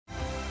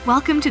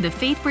Welcome to the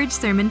Faithbridge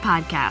Sermon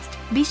Podcast.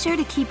 Be sure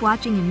to keep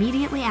watching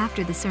immediately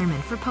after the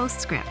sermon for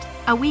Postscript,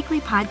 a weekly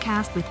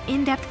podcast with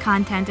in-depth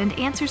content and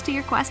answers to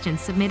your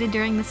questions submitted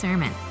during the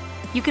sermon.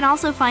 You can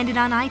also find it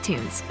on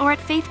iTunes or at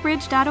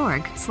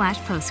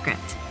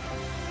faithbridge.org/postscript.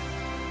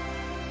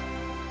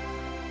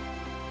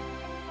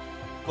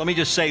 Let me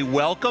just say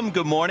welcome,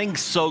 good morning.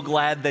 So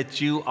glad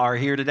that you are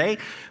here today,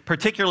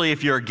 particularly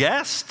if you're a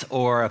guest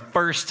or a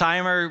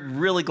first-timer.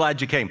 Really glad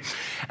you came.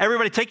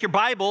 Everybody take your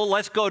Bible.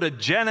 Let's go to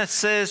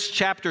Genesis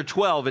chapter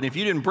 12. And if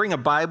you didn't bring a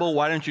Bible,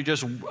 why don't you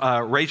just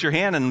raise your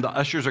hand, and the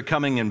ushers are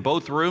coming in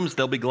both rooms.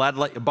 They'll be glad to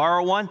let you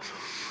borrow one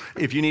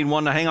if you need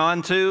one to hang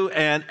on to.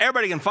 And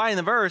everybody can find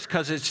the verse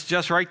because it's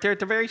just right there at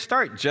the very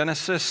start,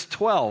 Genesis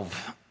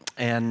 12.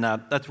 And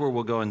that's where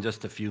we'll go in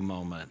just a few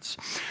moments.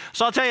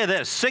 So I'll tell you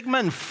this,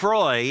 Sigmund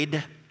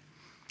Freud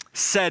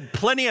said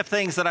plenty of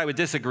things that I would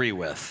disagree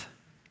with,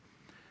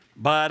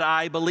 but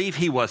I believe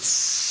he was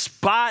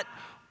spot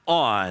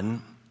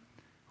on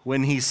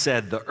when he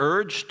said the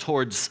urge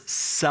towards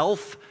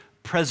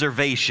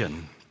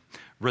self-preservation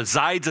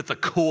resides at the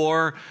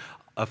core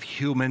of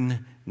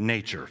human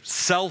nature.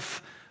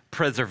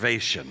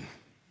 Self-preservation.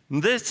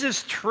 This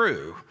is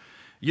true.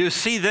 You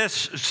see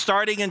this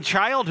starting in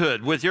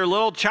childhood with your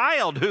little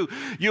child who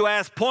you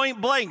ask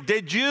point blank,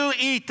 did you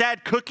eat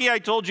that cookie I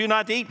told you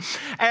not to eat?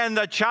 And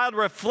the child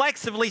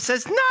reflexively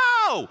says,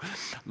 no,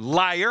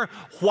 liar.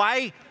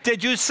 Why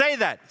did you say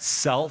that?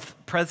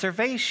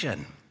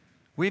 Self-preservation.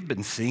 We've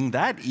been seeing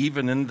that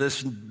even in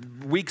this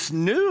week's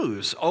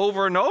news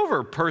over and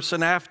over,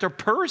 person after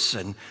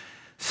person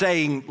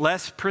saying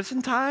less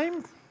prison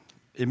time,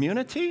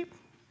 immunity.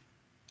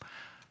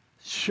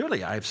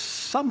 Surely I have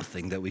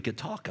something that we could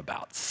talk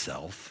about,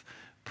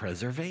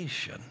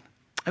 self-preservation.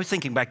 I was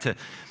thinking back to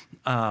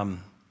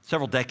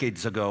several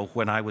decades ago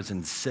when I was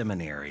in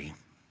seminary,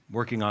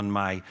 working on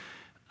my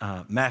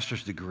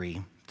master's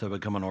degree to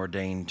become an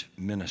ordained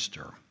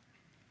minister.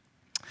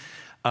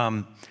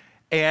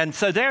 And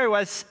so there I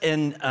was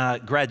in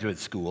graduate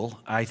school.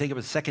 I think it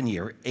was second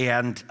year,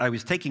 and I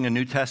was taking a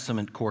New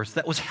Testament course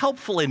that was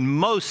helpful in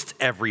most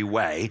every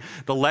way.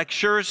 The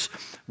lectures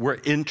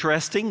were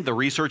interesting, the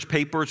research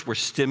papers were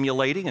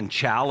stimulating and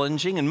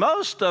challenging, and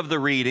most of the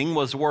reading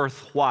was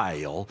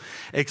worthwhile,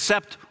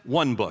 except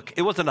one book.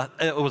 It was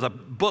a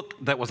book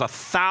that was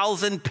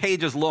 1,000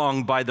 pages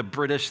long by the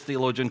British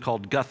theologian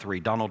called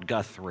Donald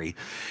Guthrie.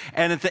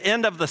 And at the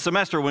end of the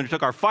semester, when we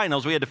took our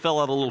finals, we had to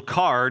fill out a little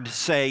card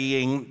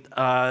saying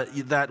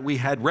that we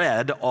had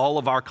read all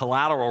of our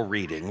collateral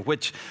reading,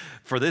 which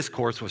for this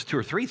course was 2,000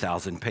 or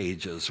 3,000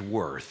 pages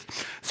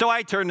worth. So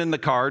I turned in the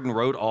card and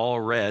wrote all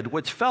read,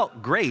 which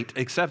felt great,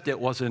 except it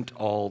wasn't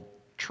all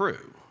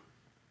true.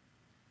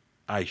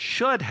 I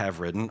should have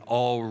written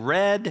all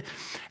read,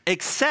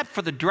 except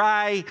for the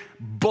dry,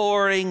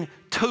 boring,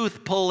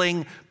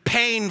 tooth-pulling,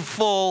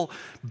 painful,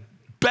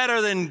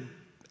 better than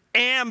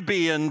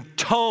Ambien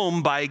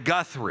tome by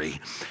Guthrie.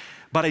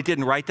 But I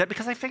didn't write that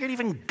because I figured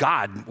even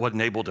God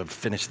wasn't able to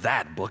finish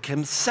that book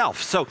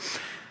himself. So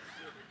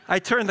I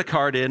turned the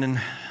card in,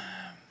 and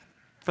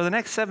for the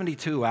next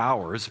 72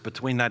 hours,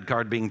 between that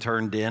card being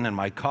turned in and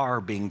my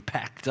car being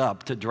packed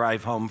up to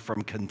drive home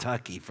from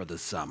Kentucky for the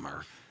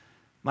summer,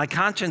 my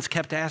conscience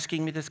kept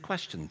asking me this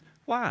question: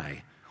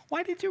 why?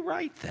 Why did you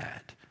write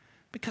that?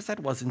 Because that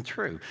wasn't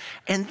true.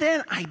 And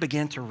then I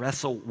began to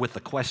wrestle with the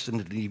question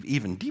at an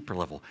even deeper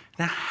level.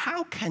 Now,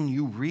 how can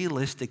you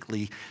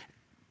realistically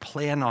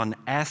plan on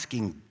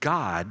asking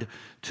God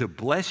to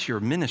bless your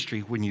ministry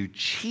when you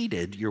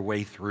cheated your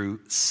way through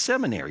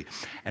seminary?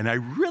 And I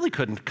really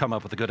couldn't come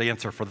up with a good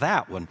answer for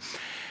that one.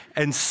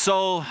 And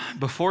so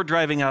before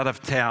driving out of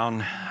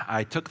town,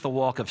 I took the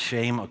walk of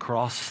shame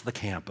across the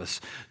campus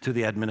to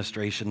the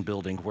administration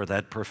building where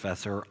that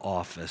professor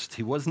officed.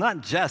 He was not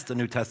just a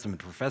New Testament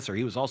professor,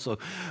 he was also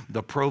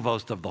the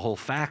provost of the whole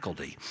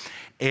faculty.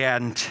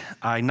 And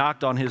I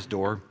knocked on his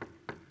door,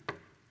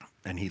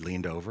 and he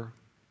leaned over.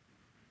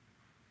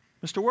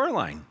 Mr.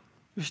 Werlein,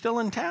 you're still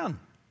in town?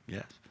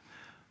 Yes.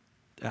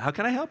 How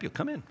can I help you?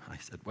 Come in. I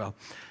said, well,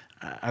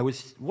 I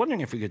was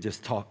wondering if we could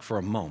just talk for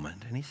a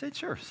moment. And he said,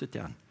 sure, sit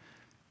down.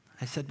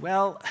 I said,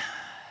 well,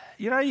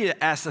 you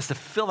asked us to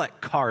fill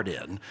that card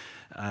in,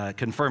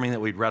 confirming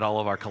that we'd read all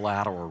of our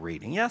collateral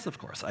reading. Yes, of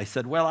course. I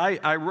said, well,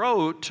 I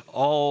wrote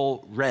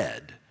all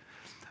read,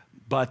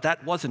 but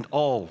that wasn't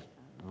all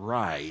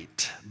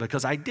right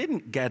because I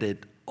didn't get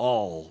it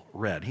all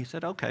read. He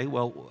said, okay,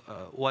 well,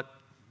 what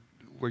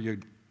were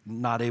you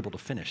not able to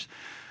finish?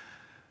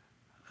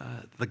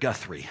 The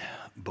Guthrie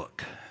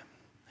book.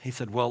 He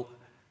said, well,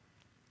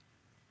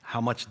 how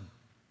much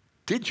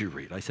did you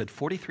read? I said,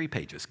 43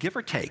 pages, give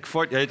or take.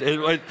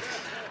 It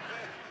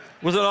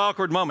was an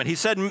awkward moment. He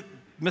said,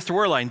 Mr.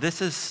 Werlein,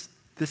 this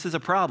is a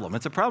problem.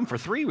 It's a problem for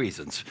three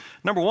reasons.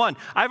 Number one,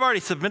 I've already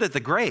submitted the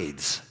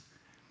grades,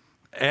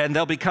 and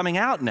they'll be coming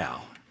out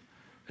now.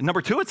 And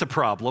number two, it's a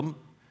problem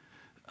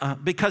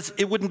because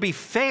it wouldn't be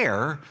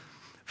fair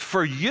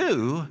for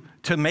you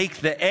to make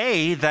the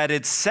A that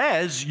it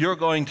says you're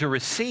going to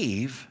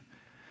receive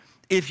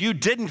if you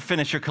didn't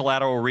finish your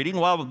collateral reading,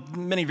 well,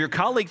 many of your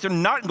colleagues are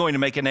not going to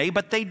make an A,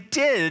 but they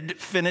did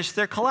finish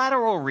their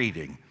collateral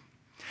reading.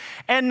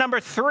 And number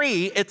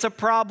three, it's a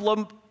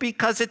problem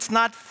because it's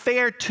not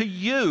fair to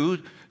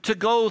you to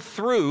go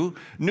through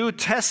New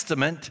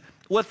Testament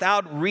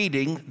without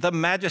reading the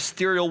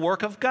magisterial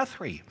work of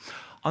Guthrie.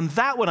 On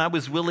that one, I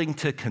was willing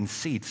to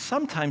concede.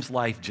 Sometimes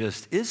life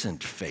just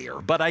isn't fair,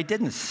 but I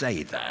didn't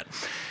say that.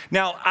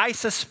 Now, I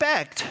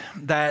suspect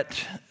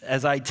that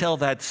as I tell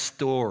that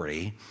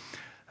story,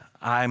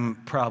 I'm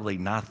probably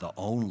not the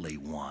only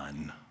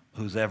one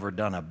who's ever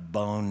done a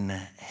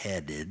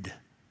boneheaded,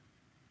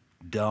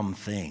 dumb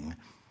thing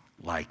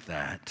like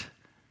that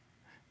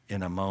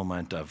in a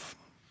moment of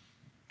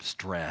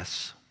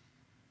stress.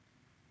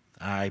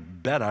 I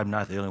bet I'm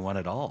not the only one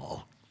at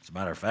all. As a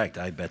matter of fact,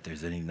 I bet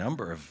there's any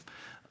number of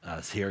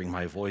us hearing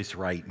my voice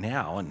right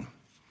now, and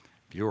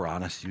if you were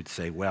honest, you'd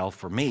say, well,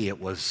 for me, it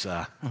was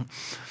a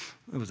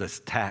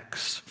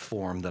tax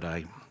form that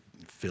I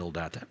filled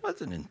out. That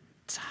wasn't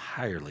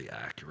entirely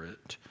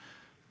accurate.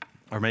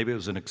 Or maybe it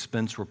was an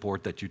expense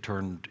report that you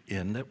turned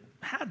in that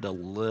had a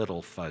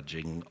little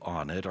fudging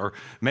on it. Or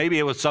maybe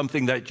it was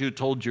something that you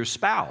told your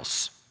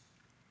spouse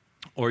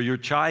or your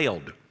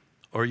child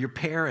or your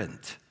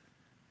parent.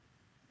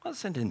 It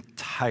wasn't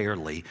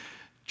entirely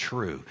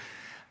true.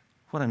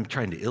 What I'm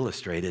trying to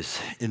illustrate is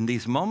in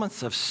these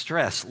moments of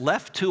stress,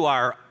 left to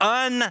our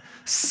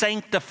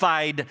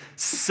unsanctified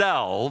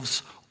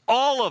selves,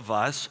 all of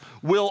us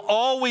will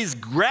always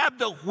grab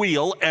the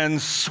wheel and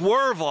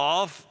swerve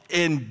off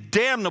in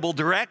damnable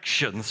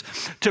directions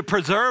to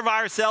preserve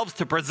ourselves,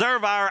 to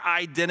preserve our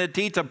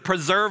identity, to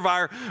preserve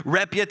our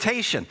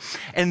reputation.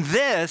 And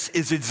this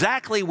is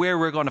exactly where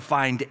we're going to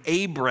find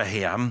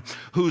Abraham,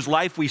 whose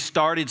life we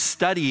started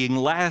studying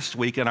last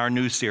week in our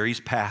new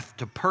series, Path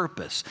to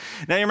Purpose.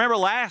 Now, you remember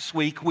last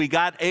week we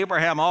got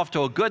Abraham off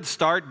to a good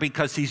start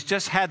because he's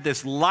just had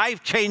this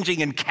life-changing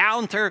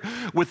encounter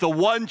with the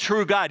one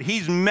true God.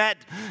 He's met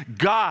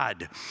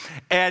God,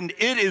 and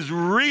it is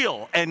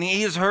real, and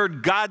he's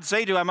heard God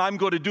say to him, I'm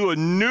going to do a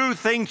new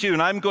thing to you,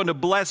 and I'm going to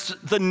bless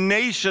the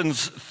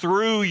nations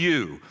through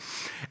you.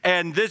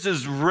 And this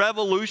is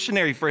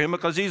revolutionary for him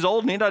because he's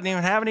old and he doesn't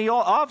even have any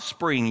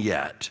offspring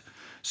yet.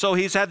 So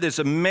he's had this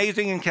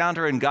amazing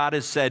encounter, and God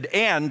has said,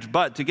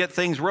 but to get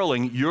things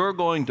rolling, you're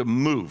going to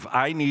move.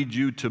 I need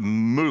you to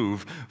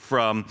move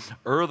from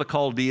Ur of the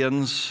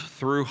Chaldeans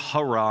through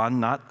Haran,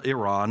 not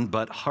Iran,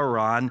 but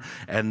Haran,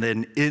 and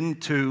then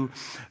into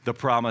the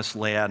promised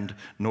land,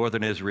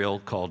 northern Israel,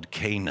 called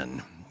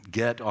Canaan.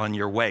 Get on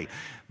your way.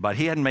 But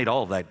he hadn't made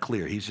all of that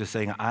clear. He's just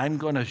saying, I'm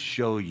going to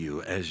show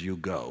you as you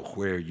go,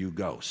 where you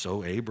go.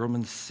 So Abram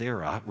and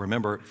Sarah,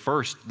 remember,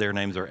 first their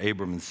names are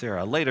Abram and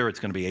Sarah. Later it's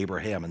going to be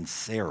Abraham and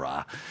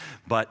Sarah.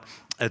 But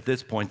at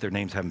this point, their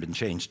names haven't been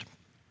changed.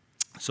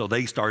 So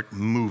they start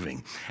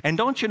moving. And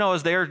don't you know,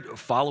 as they're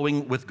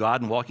following with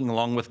God and walking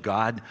along with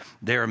God,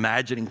 they're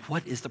imagining,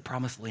 what is the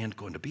promised land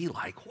going to be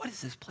like? What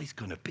is this place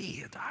going to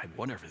be? And I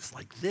wonder if it's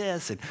like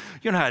this. And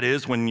you know how it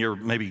is when you're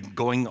maybe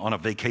going on a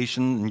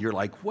vacation and you're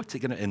like, what's it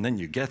going to, and then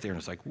you get there and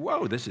it's like,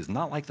 whoa, this is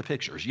not like the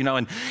pictures, you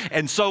know?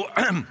 And so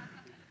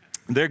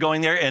they're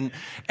going there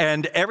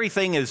and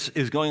everything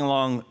is going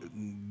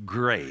along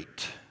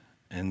great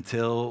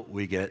until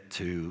we get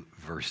to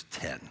verse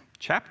 10.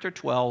 Chapter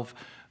 12,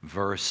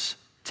 verse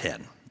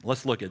 10.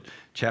 Let's look at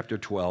chapter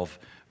 12,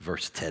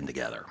 verse 10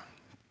 together.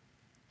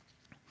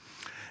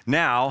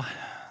 Now,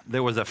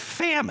 there was a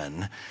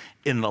famine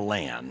in the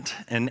land,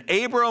 and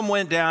Abram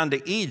went down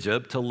to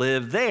Egypt to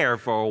live there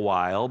for a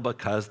while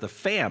because the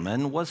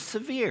famine was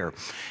severe.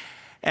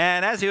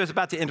 And as he was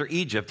about to enter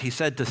Egypt, he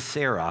said to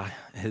Sarah,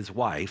 his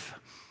wife,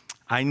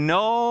 I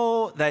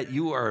know that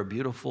you are a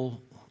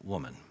beautiful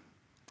woman,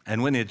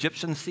 and when the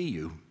Egyptians see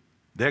you,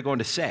 they're going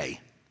to say,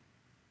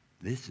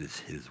 this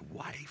is his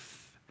wife.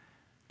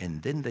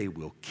 And then they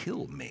will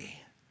kill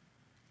me.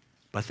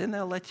 But then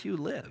they'll let you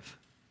live.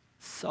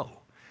 So,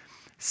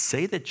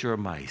 say that you're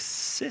my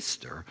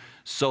sister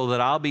so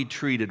that I'll be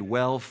treated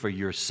well for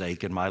your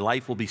sake and my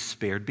life will be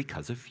spared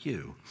because of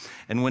you.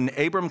 And when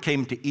Abram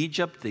came to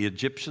Egypt, the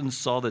Egyptians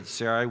saw that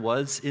Sarai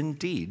was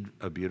indeed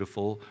a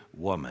beautiful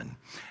woman.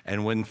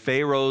 And when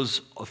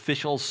Pharaoh's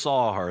officials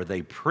saw her,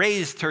 they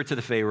praised her to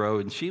the Pharaoh,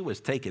 and she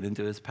was taken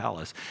into his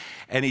palace.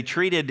 And he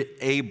treated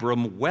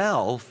Abram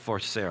well for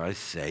Sarai's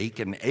sake,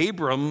 and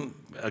Abram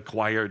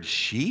acquired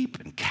sheep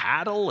and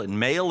cattle and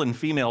male and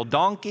female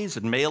donkeys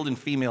and male and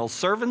female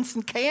servants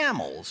and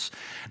camels.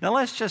 Now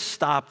let's just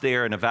stop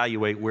there and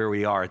evaluate where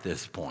we are at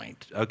this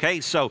point.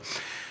 Okay, so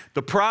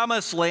the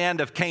promised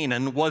land of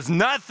Canaan was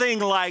nothing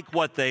like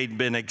what they'd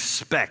been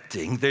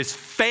expecting. There's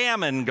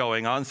famine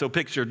going on, so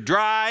picture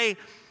dry,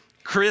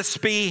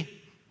 crispy,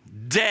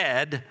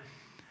 dead.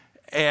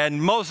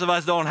 And most of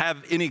us don't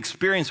have any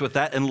experience with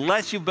that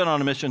unless you've been on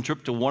a mission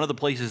trip to one of the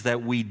places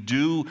that we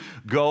do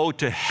go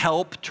to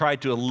help try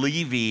to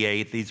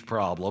alleviate these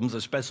problems,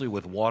 especially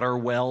with water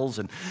wells.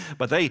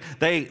 But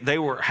they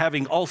were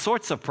having all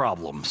sorts of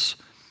problems.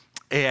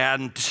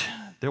 And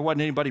there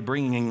wasn't anybody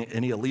bringing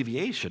any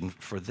alleviation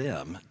for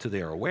them to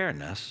their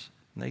awareness.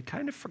 And they'd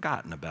kind of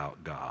forgotten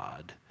about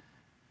God.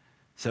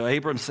 So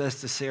Abram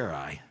says to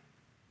Sarai,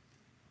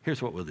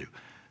 here's what we'll do.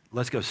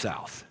 Let's go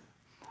south.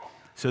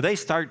 So they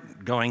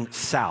start going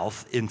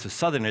south into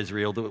southern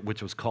Israel,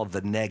 which was called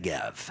the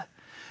Negev.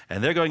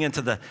 And they're going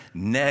into the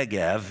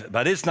Negev,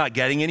 but it's not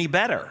getting any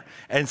better.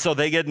 And so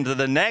they get into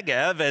the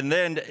Negev, and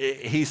then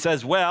he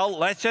says, well,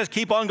 let's just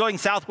keep on going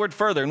southward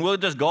further, and we'll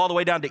just go all the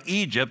way down to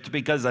Egypt,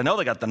 because I know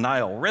they got the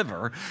Nile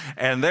River,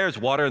 and there's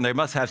water, and they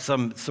must have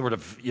some sort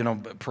of,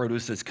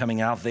 produce that's coming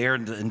out there,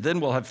 and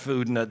then we'll have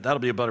food, and that'll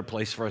be a better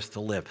place for us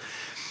to live.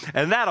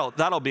 And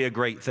that'll be a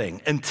great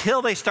thing.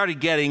 Until they started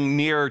getting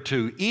near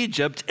to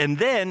Egypt, and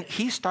then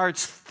he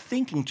starts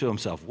thinking to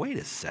himself, wait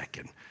a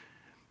second.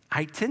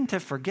 I tend to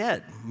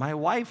forget my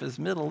wife is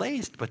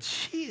middle-aged, but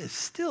she is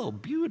still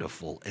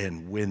beautiful.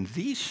 And when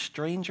these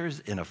strangers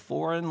in a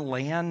foreign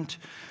land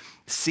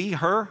see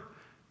her,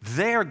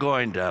 they're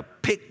going to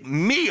pick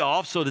me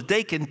off so that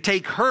they can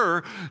take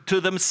her to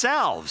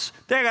themselves.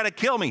 They're going to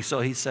kill me. So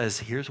he says,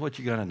 here's what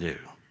you're going to do.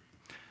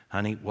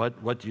 Honey,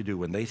 what do you do?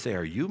 When they say,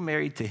 are you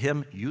married to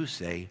him? You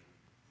say,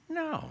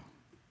 no.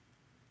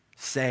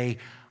 Say,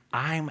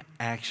 I'm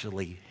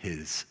actually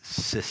his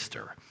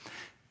sister.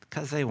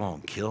 Because they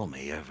won't kill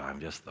me if I'm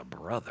just the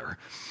brother.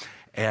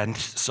 And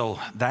so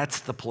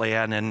that's the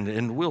plan,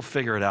 and we'll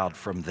figure it out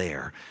from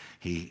there,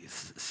 he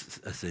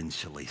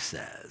essentially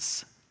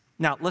says.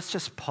 Now, let's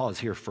just pause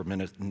here for a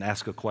minute and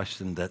ask a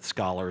question that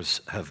scholars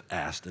have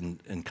asked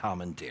in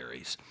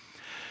commentaries.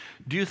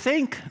 Do you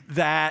think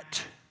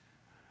that,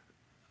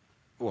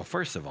 well,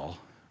 first of all,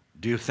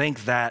 do you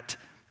think that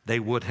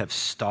they would have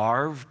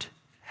starved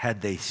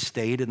had they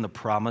stayed in the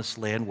promised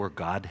land where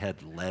God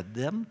had led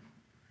them?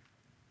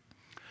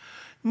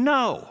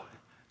 No,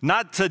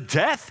 not to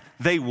death,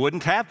 they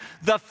wouldn't have.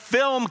 The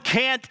film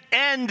can't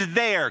end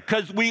there,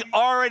 because we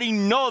already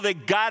know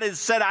that God has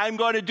said, I'm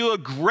going to do a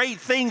great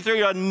thing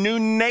through a new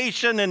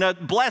nation,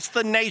 and bless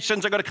the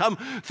nations are going to come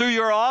through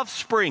your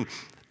offspring.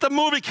 The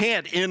movie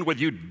can't end with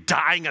you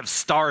dying of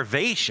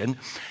starvation.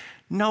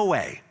 No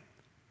way.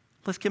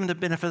 Let's give him the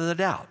benefit of the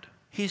doubt.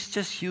 He's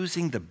just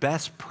using the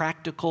best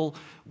practical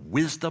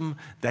wisdom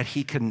that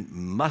he can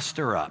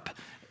muster up,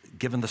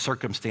 given the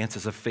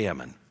circumstances of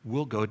famine.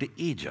 We'll go to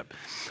Egypt.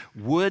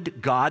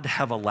 Would God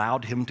have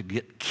allowed him to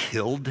get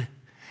killed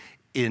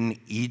in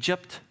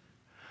Egypt?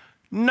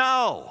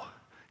 No.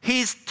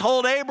 He's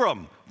told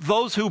Abram,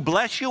 those who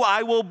bless you,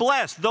 I will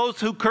bless. Those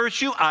who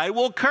curse you, I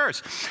will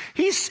curse.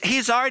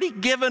 He's already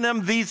given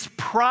him these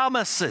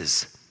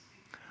promises.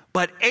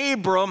 But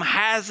Abram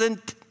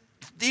hasn't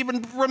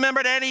even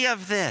remembered any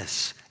of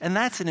this. And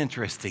that's an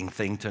interesting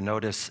thing to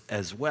notice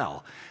as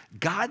well.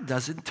 God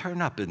doesn't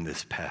turn up in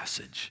this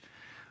passage.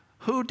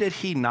 Who did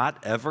he not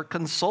ever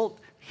consult?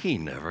 He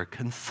never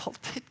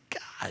consulted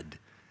God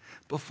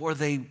before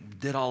they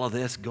did all of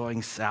this,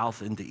 going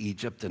south into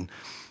Egypt and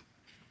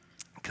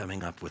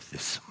coming up with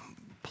this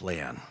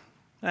plan.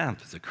 It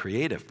was a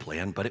creative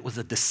plan, but it was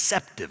a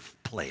deceptive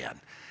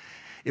plan.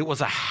 It was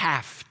a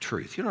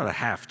half-truth. You know what a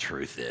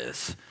half-truth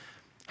is?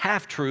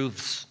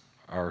 Half-truths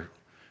are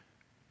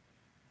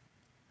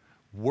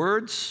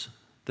words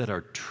that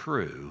are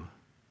true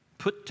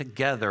put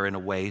together in a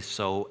way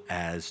so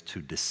as to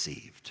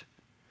deceive.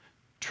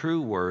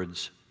 True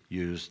words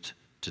used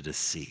to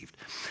deceive.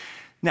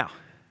 Now,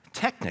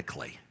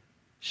 technically,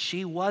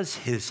 she was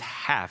his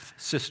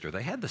half-sister.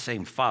 They had the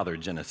same father,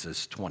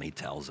 Genesis 20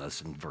 tells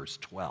us in verse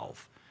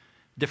 12.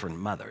 Different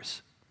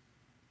mothers.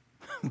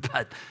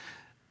 But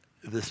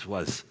this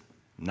was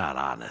not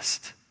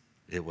honest.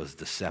 It was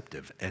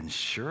deceptive. And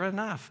sure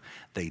enough,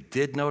 they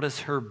did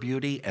notice her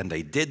beauty, and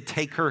they did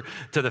take her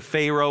to the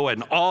Pharaoh,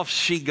 and off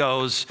she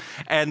goes.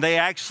 And they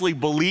actually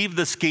believe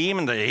the scheme,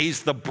 and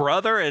he's the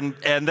brother, and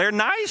they're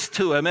nice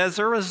to him as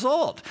a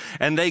result.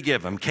 And they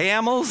give him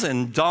camels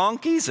and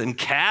donkeys and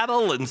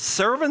cattle and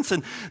servants,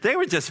 and they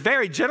were just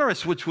very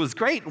generous, which was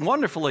great and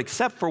wonderful,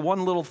 except for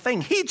one little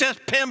thing. He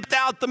just pimped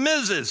out the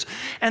missus.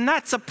 And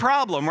that's a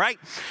problem, right?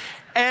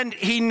 And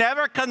he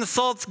never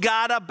consults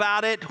God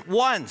about it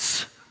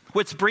once.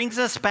 Which brings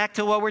us back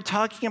to what we're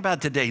talking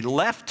about today.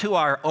 Left to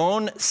our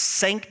own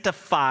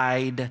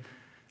sanctified,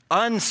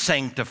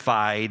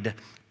 unsanctified,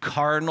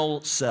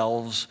 carnal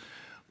selves,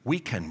 we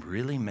can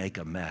really make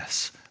a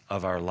mess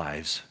of our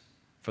lives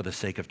for the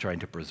sake of trying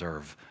to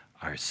preserve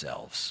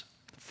ourselves.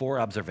 4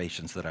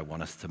 observations that I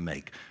want us to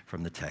make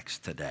from the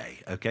text today.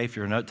 Okay, if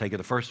you're a note taker,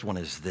 the first one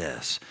is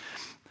this.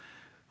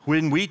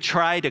 When we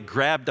try to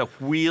grab the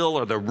wheel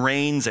or the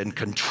reins and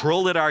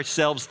control it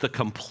ourselves, the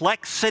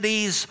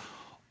complexities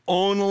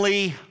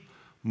only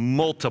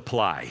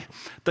multiply.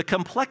 The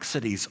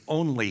complexities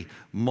only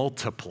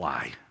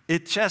multiply.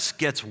 It just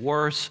gets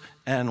worse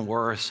and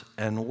worse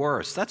and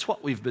worse. That's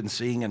what we've been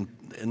seeing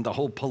in the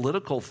whole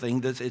political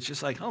thing. It's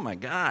just like, oh my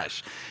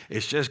gosh,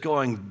 it's just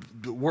going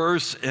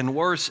worse and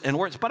worse and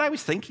worse. But I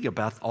was thinking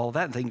about all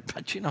that and thinking,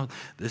 but you know,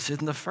 this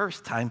isn't the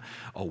first time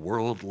a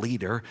world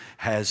leader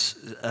has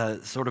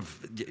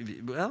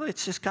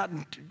it's just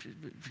gotten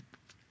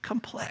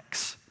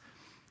complex.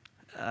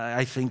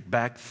 I think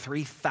back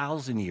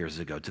 3,000 years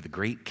ago to the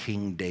great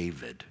King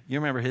David. You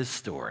remember his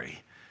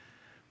story.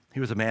 He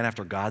was a man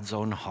after God's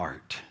own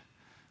heart.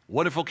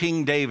 Wonderful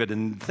King David,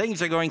 and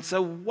things are going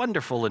so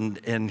wonderful,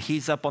 and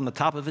he's up on the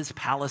top of his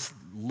palace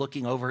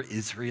looking over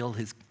Israel,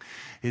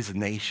 his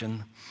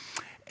nation.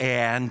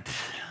 And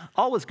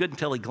all was good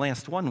until he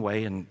glanced one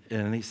way,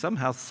 and he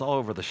somehow saw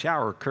over the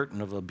shower curtain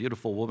of a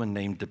beautiful woman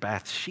named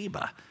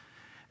Bathsheba.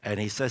 And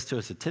he says to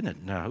his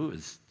attendant, "Now, who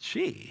is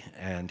she?"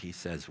 And he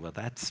says, "Well,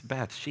 that's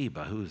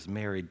Bathsheba, who's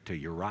married to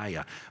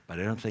Uriah."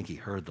 But I don't think he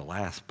heard the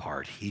last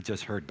part. He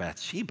just heard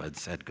Bathsheba and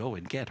said, "Go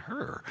and get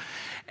her."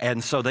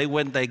 And so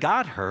they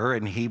got her,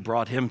 and he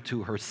brought him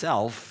to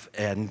herself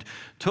and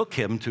took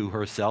him to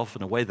herself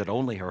in a way that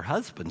only her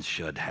husband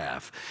should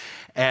have.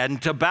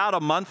 And about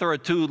a month or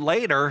two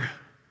later,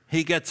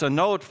 he gets a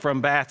note from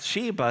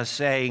Bathsheba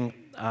saying,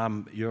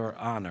 "Your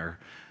Honor,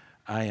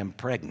 I am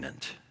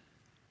pregnant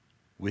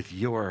with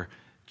your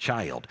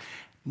child."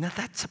 Now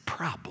that's a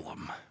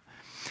problem.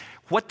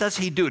 What does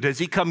he do? Does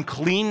he come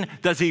clean?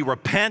 Does he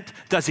repent?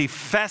 Does he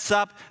fess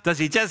up? Does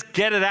he just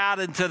get it out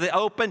into the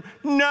open?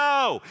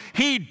 No,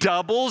 he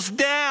doubles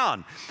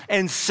down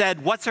and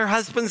said, "What's her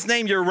husband's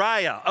name?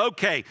 Uriah.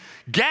 Okay,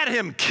 get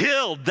him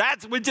killed.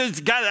 That's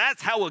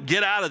how we'll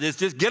get out of this.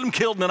 Just get him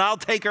killed, and then I'll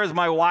take her as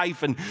my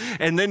wife, and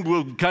then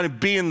we'll kind of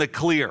be in the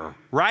clear."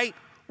 Right?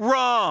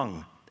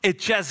 Wrong. It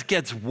just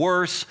gets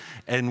worse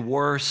and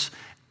worse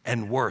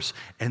and worse.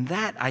 And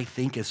that, I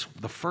think, is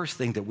the first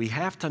thing that we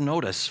have to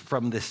notice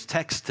from this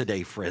text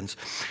today, friends.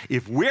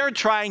 If we're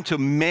trying to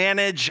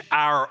manage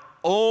our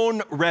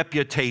own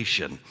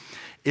reputation,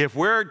 if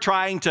we're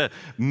trying to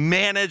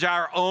manage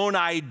our own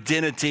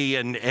identity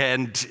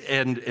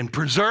and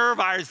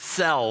preserve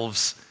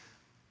ourselves,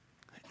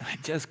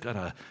 it's just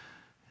gonna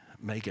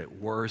make it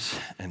worse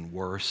and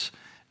worse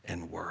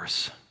and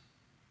worse.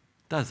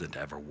 Doesn't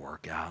ever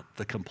work out.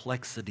 The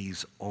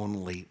complexities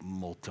only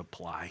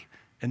multiply.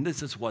 And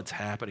this is what's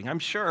happening. I'm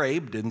sure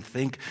Abe didn't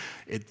think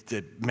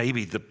that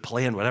maybe the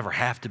plan would ever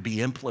have to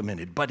be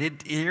implemented, but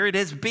here it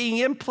is being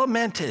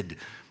implemented.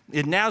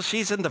 And now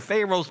she's in the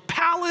Pharaoh's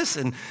palace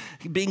and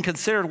being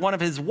considered one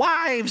of his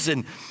wives,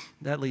 and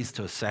that leads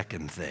to a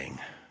second thing.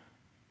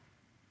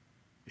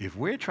 If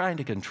we're trying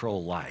to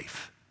control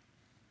life,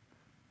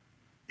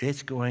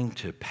 it's going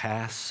to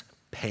pass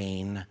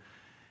pain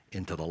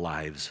into the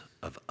lives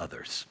of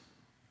others.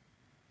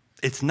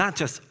 It's not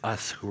just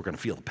us who are going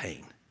to feel the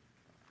pain.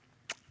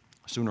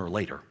 Sooner or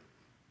later,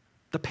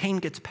 the pain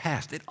gets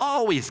passed. It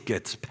always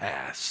gets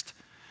passed.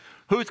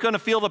 Who's going to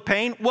feel the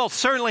pain? Well,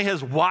 certainly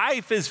his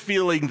wife is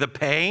feeling the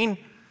pain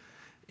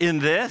in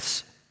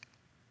this.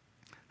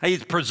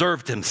 He's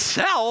preserved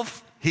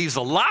himself. He's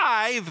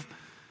alive,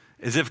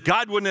 as if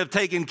God wouldn't have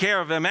taken care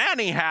of him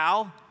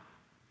anyhow.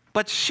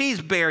 But she's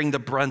bearing the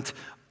brunt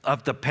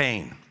of the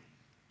pain.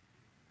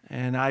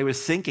 And I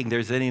was thinking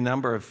there's any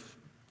number of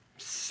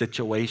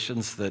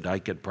situations that I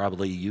could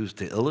probably use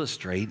to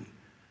illustrate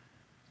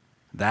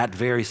that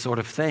very sort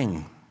of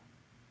thing.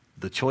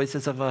 The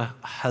choices of a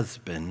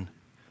husband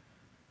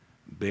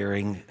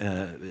bearing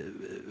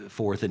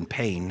forth in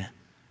pain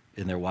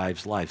in their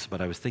wives' lives.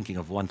 But I was thinking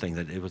of one thing,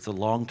 that it was a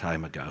long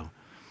time ago,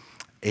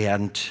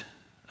 and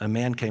a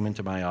man came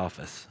into my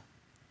office.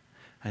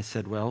 I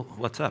said, "Well,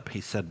 what's up?"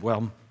 He said,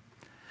 "Well,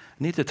 I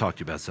need to talk to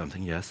you about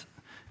something." "Yes."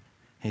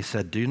 He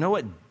said, "Do you know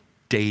what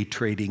day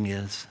trading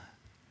is?"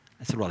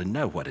 I said, "Well, I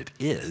know what it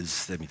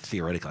is. I mean,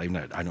 theoretically,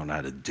 I don't know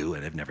how to do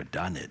it. I've never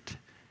done it."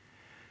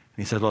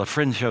 And he said, "Well, a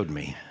friend showed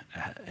me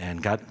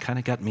and kind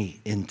of got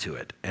me into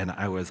it. And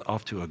I was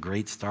off to a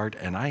great start,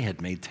 and I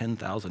had made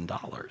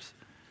 $10,000.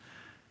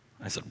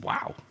 I said,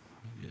 "Wow,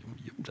 you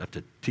have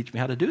to teach me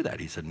how to do that."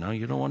 He said, "No,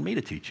 you don't want me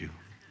to teach you."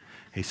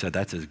 He said,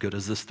 "That's as good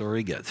as the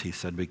story gets." He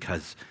said,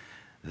 "Because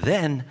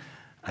then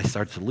I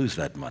started to lose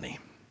that money.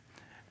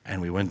 And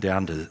we went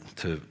down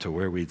to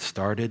where we'd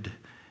started,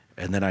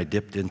 and then I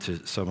dipped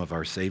into some of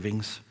our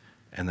savings,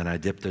 and then I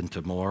dipped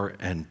into more,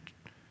 and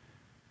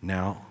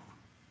now,"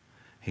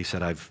 he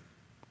said, I've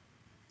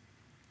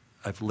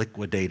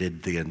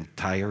liquidated the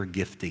entire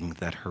gifting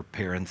that her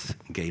parents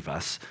gave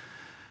us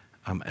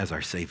as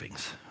our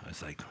savings." I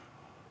was like,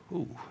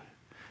 "Ooh."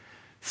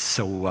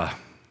 So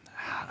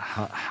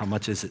how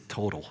much is it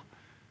total?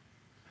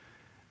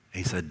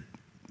 He said,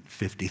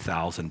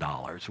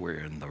 $50,000. We're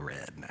in the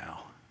red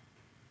now.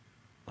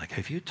 Like,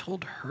 "Have you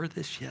told her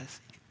this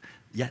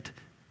yet?"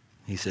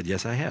 He said,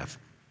 "Yes, I have.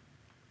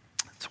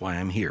 That's why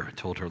I'm here. I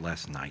told her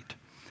last night."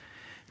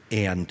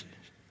 And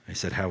I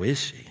said, "How is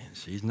she?"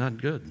 "She's not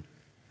good.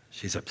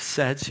 She's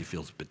upset. She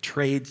feels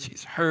betrayed.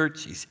 She's hurt.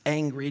 She's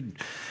angry."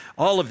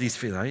 All of these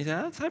feelings.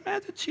 I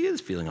imagine she is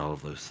feeling all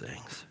of those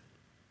things.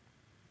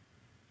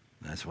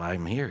 "That's why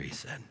I'm here," he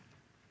said.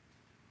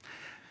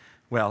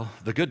 Well,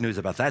 the good news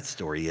about that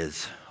story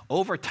is,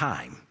 over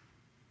time,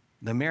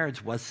 the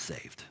marriage was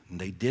saved. And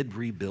they did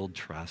rebuild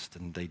trust,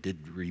 and they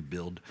did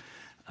rebuild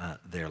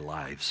their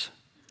lives.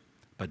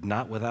 But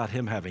not without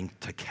him having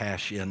to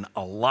cash in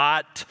a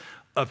lot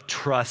of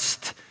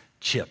trust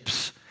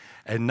chips,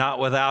 and not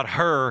without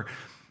her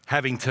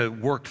having to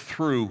work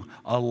through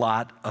a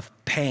lot of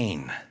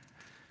pain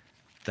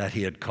that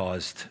he had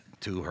caused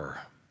to her.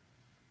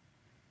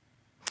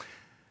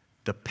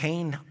 The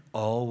pain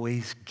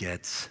always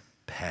gets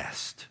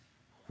past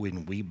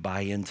when we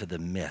buy into the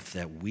myth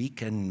that we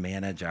can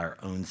manage our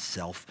own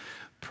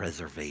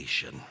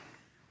self-preservation.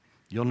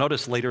 You'll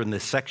notice later in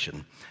this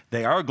section,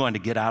 they are going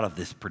to get out of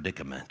this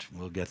predicament.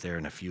 We'll get there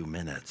in a few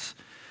minutes.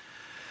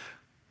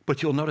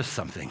 But you'll notice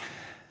something.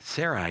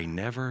 Sarai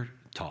never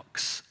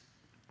talks.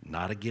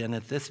 Not again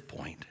at this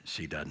point.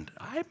 She doesn't.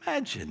 I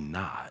imagine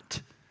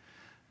not.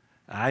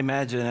 I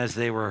imagine as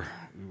they were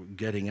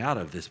getting out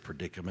of this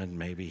predicament,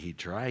 maybe he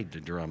tried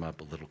to drum up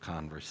a little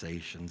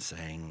conversation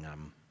saying,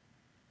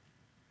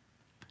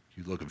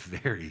 you look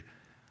very,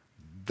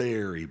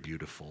 very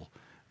beautiful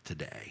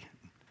today.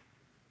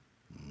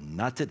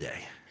 Not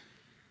today.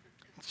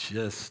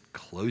 Just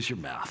close your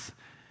mouth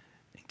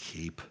and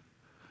keep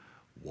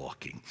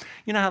walking.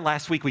 You know how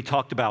last week we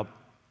talked about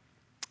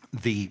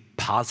the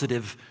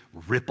positive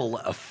ripple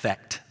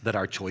effect that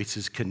our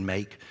choices can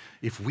make?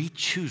 If we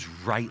choose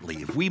rightly,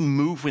 if we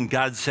move when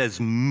God says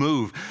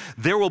move,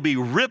 there will be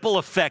ripple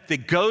effect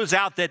that goes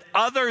out that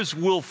others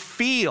will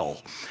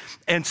feel.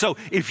 And so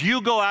if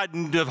you go out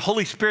and the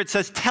Holy Spirit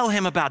says, tell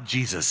him about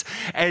Jesus,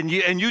 and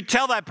you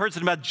tell that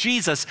person about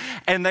Jesus,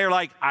 and they're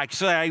like,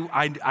 actually,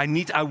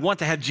 I want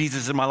to have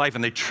Jesus in my life,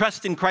 and they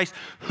trust in Christ,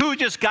 who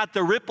just got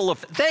the ripple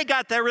effect? They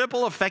got that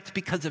ripple effect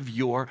because of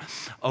your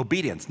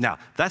obedience. Now,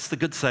 that's the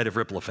good side of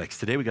ripple effects.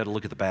 Today, we got to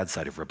look at the bad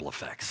side of ripple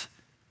effects.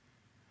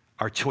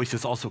 Our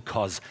choices also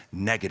cause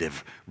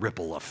negative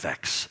ripple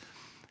effects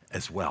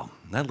as well.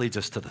 And that leads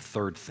us to the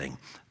third thing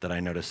that I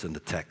noticed in the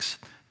text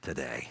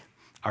today.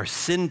 Our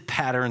sin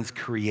patterns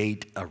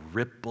create a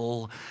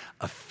ripple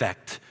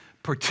effect,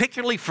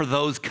 particularly for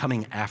those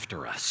coming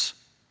after us.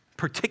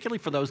 Particularly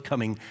for those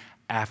coming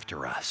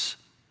after us.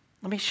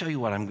 Let me show you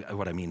what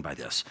I mean by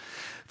this.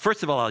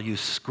 First of all, I'll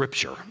use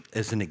Scripture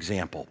as an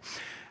example.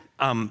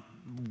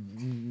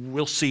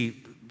 We'll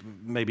see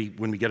maybe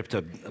when we get up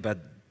to about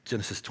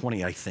Genesis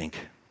 20, I think.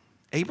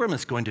 Abram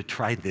is going to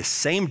try this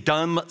same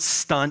dumb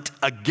stunt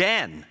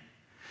again.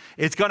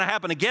 It's going to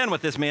happen again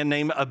with this man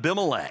named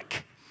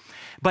Abimelech.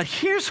 But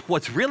here's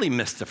what's really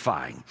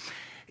mystifying.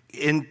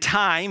 In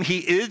time, he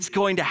is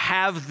going to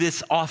have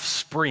this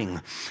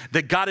offspring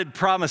that God had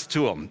promised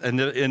to him.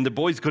 And the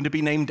boy's going to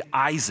be named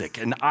Isaac.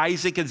 And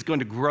Isaac is going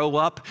to grow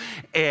up,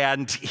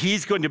 and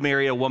he's going to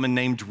marry a woman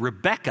named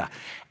Rebekah.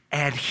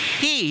 And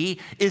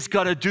he is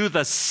going to do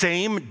the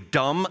same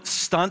dumb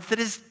stunt that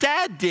his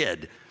dad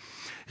did,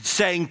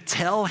 saying,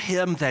 tell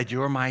him that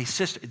you're my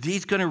sister.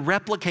 He's going to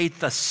replicate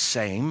the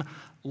same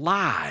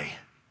lie.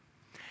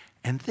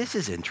 And this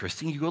is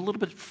interesting. You go a little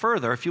bit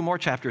further, a few more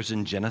chapters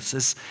in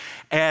Genesis,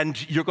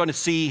 and you're going to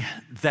see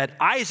that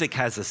Isaac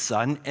has a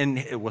son,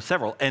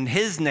 several, and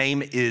his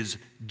name is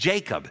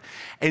Jacob.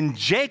 And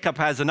Jacob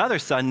has another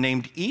son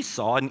named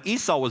Esau, and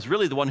Esau was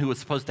really the one who was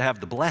supposed to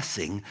have the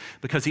blessing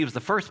because he was the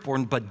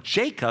firstborn, but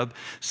Jacob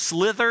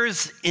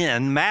slithers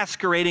in,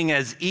 masquerading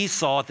as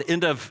Esau at the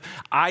end of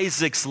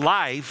Isaac's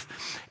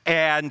life,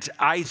 and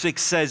Isaac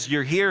says,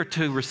 you're here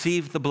to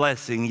receive the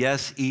blessing,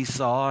 yes,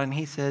 Esau? And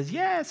he says,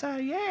 yes, I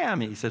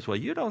am. And he says, well,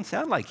 you don't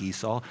sound like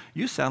Esau.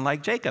 You sound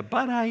like Jacob,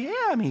 but I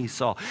am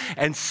Esau.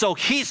 And so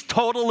he's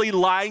totally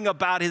lying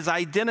about his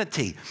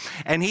identity.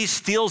 And he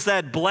steals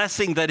that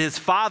blessing that his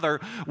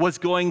father was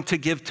going to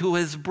give to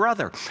his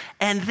brother.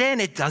 And then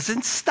it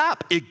doesn't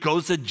stop. It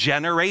goes a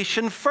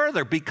generation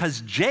further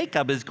because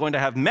Jacob is going to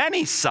have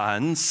many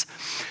sons.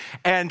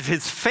 And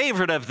his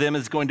favorite of them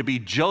is going to be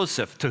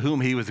Joseph, to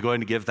whom he was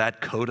going to give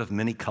that coat of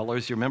many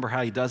colors. You remember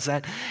how he does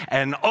that?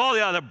 And all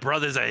the other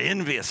brothers are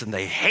envious, and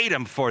they hate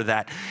him for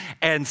that.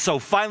 And so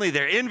finally,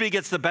 their envy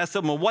gets the best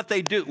of them. And what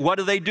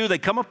do? They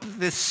come up with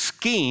this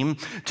scheme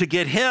to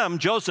get him,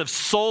 Joseph,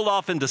 sold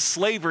off into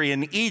slavery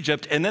in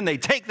Egypt. And then they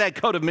take that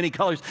coat of many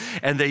colors,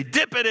 and they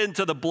dip it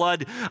into the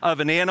blood of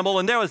an animal.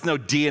 And there was no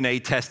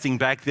DNA testing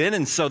back then,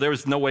 and so there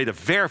was no way to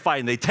verify.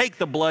 And they take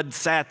the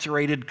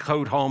blood-saturated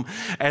coat home,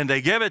 and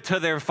they give it to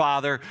their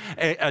father,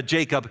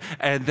 Jacob,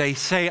 and they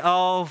say,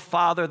 oh,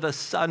 Father, the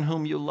son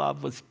whom you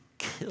love was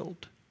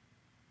killed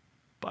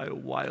by a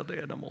wild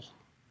animal.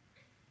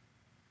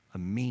 A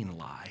mean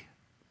lie.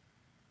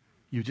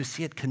 You just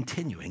see it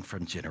continuing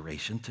from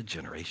generation to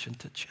generation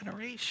to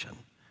generation.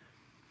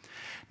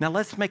 Now,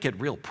 let's make it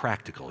real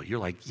practical. You're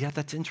like, yeah,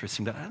 that's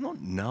interesting, but I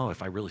don't know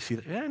if I really see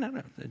that. Yeah, no,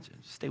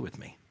 stay with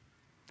me.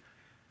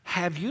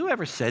 Have you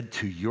ever said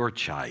to your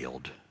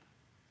child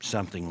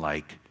something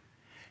like,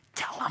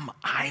 tell them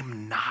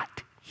I'm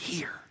not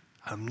here.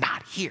 I'm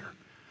not here.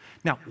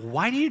 Now,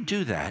 why do you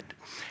do that?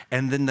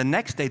 And then the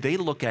next day they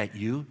look at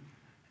you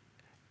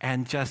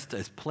and just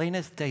as plain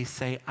as day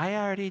say, I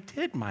already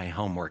did my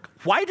homework.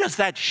 Why does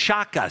that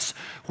shock us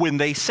when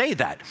they say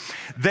that?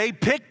 They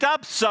picked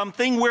up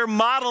something we're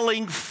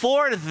modeling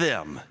for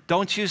them.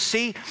 Don't you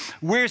see?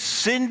 We're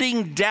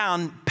sending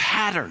down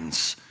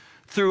patterns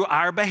through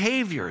our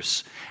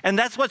behaviors. And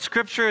that's what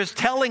Scripture is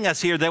telling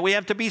us here, that we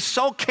have to be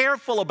so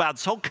careful about,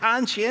 so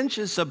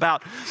conscientious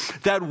about,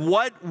 that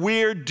what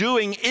we're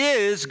doing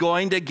is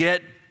going to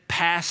get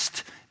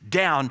passed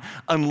down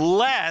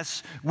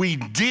unless we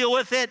deal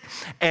with it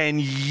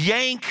and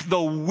yank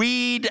the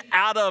weed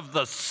out of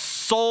the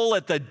soul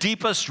at the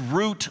deepest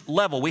root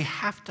level. We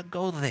have to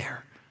go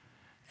there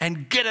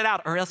and get it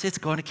out, or else it's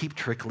going to keep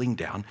trickling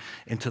down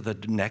into the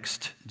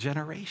next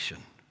generation.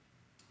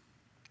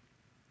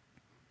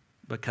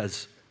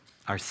 Because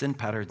our sin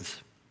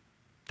patterns,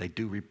 they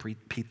do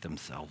repeat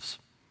themselves.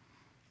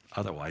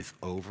 Otherwise,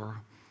 over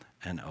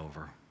and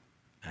over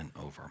and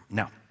over.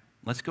 Now,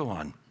 let's go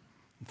on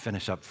and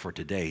finish up for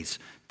today's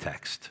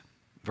text.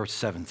 Verse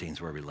 17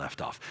 is where we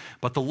left off.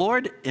 But the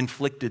Lord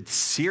inflicted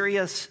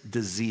serious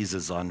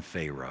diseases on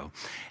Pharaoh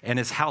and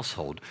his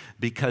household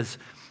because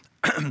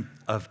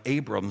of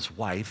Abram's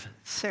wife,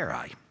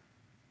 Sarai.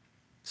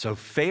 So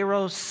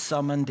Pharaoh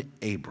summoned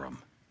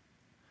Abram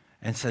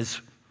and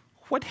says,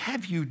 "What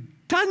have you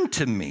done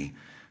to me?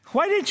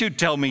 Why didn't you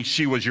tell me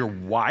she was your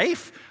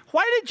wife?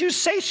 Why did you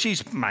say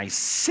she's my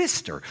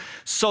sister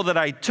so that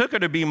I took her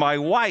to be my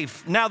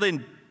wife? Now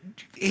then,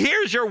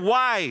 here's your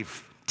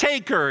wife.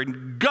 Take her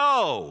and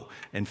go."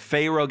 And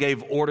Pharaoh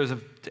gave orders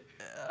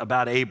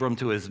about Abram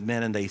to his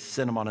men, and they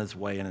sent him on his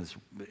way and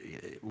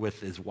with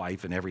his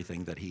wife and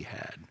everything that he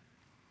had.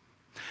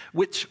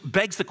 Which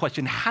begs the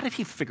question, how did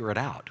he figure it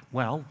out?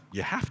 Well,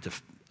 you have to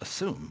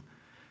assume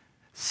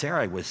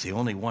Sarai was the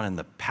only one in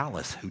the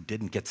palace who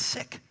didn't get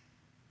sick.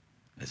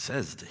 It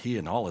says that he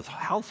and all his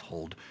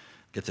household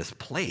get this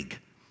plague.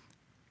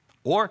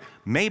 Or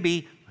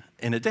maybe,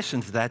 in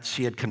addition to that,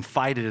 she had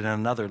confided in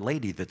another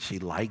lady that she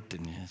liked,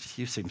 and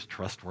she seems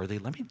trustworthy.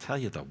 Let me tell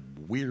you the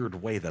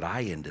weird way that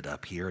I ended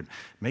up here. And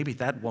maybe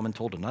that woman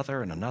told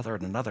another and another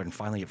and another, and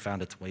finally it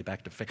found its way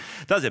back to Pharaoh.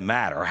 Doesn't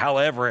matter.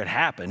 However it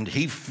happened,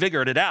 he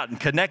figured it out and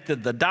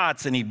connected the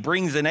dots, and he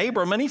brings in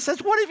Abram, and he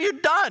says, "What have you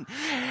done?"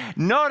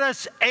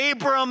 Notice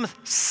Abram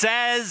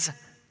says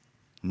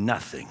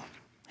nothing.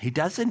 He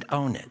doesn't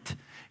own it.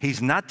 He's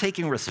not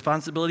taking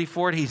responsibility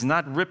for it. He's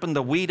not ripping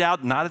the weed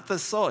out, not at the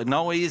soul.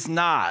 No, he's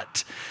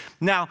not.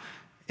 Now,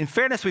 in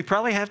fairness, we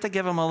probably have to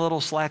give him a little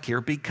slack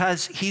here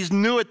because he's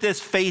new at this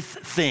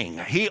faith thing.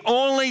 He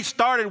only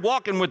started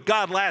walking with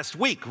God last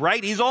week,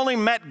 right? He's only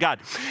met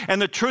God.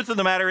 And the truth of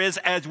the matter is,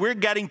 as we're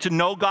getting to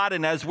know God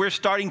and as we're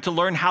starting to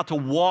learn how to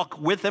walk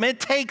with him, it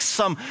takes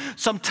some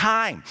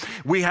time.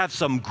 We have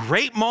some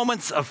great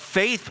moments of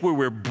faith where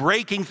we're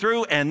breaking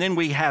through, and then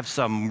we have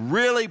some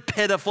really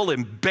pitiful,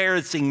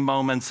 embarrassing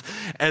moments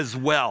as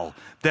well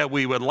that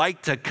we would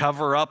like to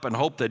cover up and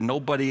hope that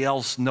nobody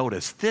else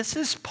noticed. This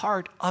is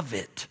part of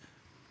it.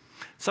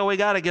 So we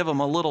got to give him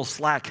a little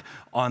slack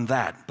on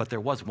that. But there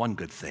was one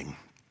good thing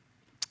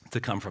to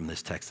come from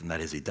this text, and that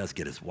is he does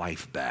get his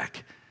wife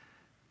back.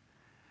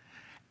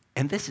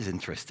 And this is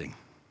interesting.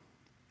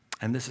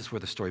 And this is where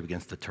the story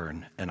begins to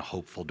turn in a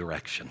hopeful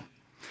direction.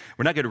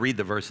 We're not going to read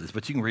the verses,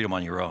 but you can read them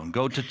on your own.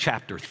 Go to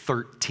chapter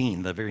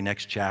 13, the very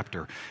next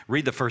chapter.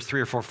 Read the first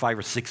 3 or 4, 5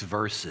 or 6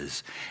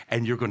 verses,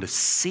 and you're going to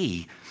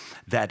see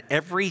that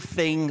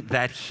everything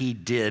that he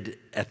did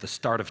at the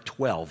start of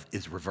 12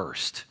 is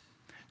reversed.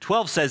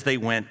 12 says they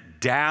went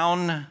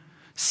down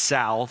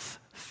south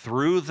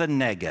through the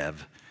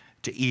Negev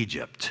to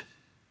Egypt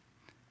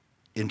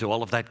into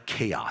all of that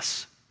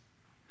chaos.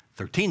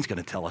 13 is going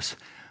to tell us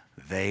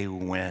they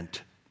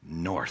went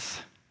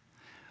north,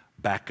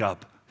 back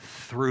up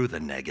through the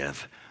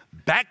Negev,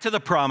 back to the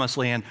promised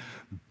land,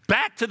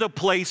 back to the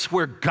place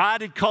where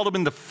God had called them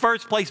in the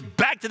first place,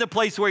 back to the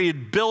place where he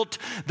had built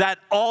that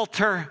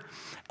altar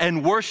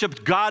and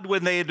worshiped God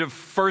when they had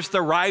first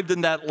arrived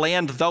in that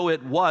land, though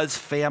it was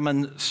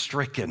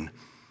famine-stricken.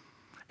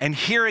 And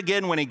here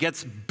again, when he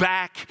gets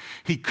back,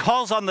 he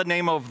calls on the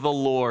name of the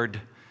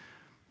Lord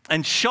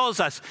and shows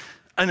us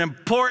an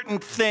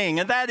important thing,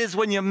 and that is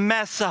when you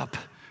mess up,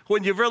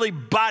 when you've really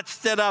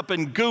botched it up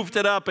and goofed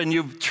it up and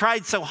you've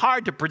tried so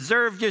hard to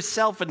preserve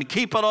yourself and to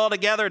keep it all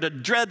together to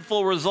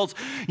dreadful results,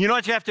 you know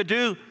what you have to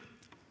do?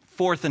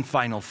 Fourth and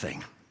final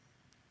thing.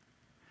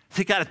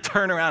 You got to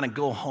turn around and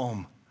go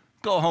home.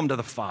 Go home to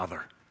the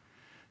Father.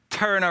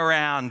 Turn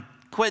around.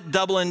 Quit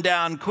doubling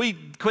down.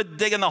 Quit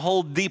digging the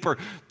hole deeper.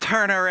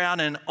 Turn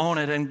around and own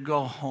it and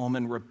go home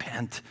and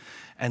repent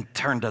and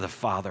turn to the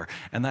Father.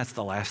 And that's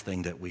the last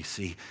thing that we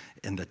see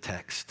in the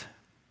text.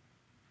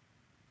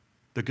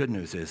 The good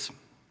news is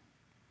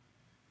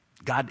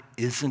God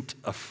isn't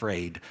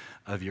afraid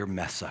of your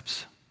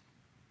mess-ups.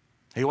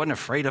 He wasn't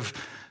afraid of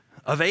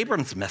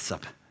Abram's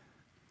mess-up.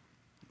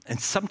 And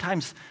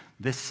sometimes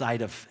this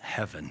side of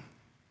heaven,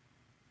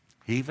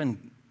 he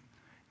even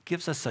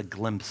gives us a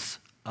glimpse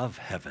of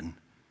heaven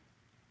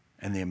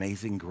and the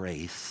amazing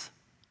grace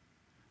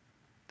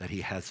that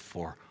he has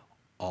for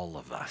all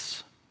of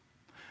us.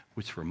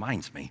 Which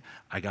reminds me,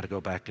 I got to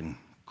go back and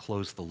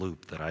close the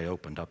loop that I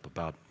opened up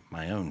about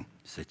my own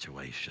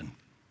situation.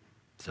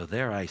 So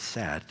there I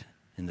sat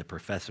in the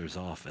professor's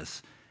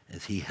office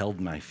as he held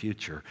my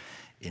future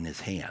in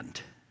his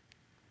hand.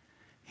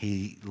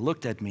 He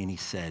looked at me and he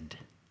said,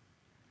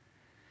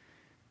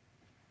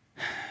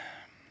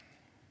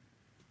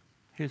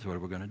 Here's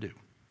what we're going to do.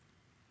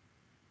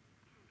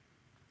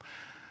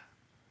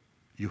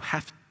 You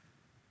have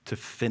to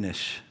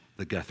finish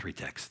the Guthrie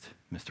text,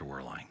 Mr.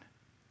 Werlein.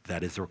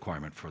 That is the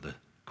requirement for the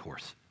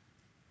course.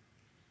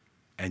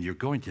 And you're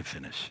going to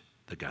finish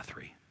the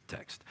Guthrie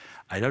text.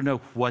 I don't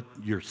know what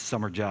your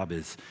summer job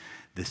is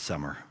this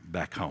summer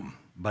back home,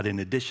 but in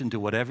addition to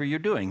whatever you're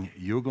doing,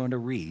 you're going to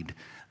read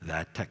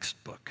that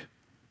textbook.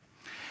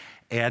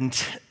 And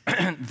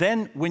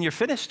then when you're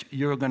finished,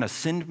 you're going to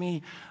send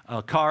me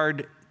a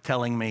card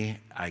telling me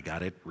I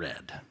got it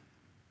read.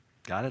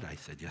 Got it? I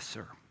said, yes,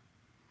 sir.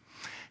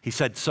 He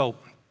said, so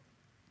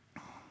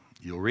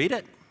you'll read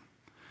it,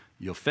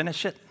 you'll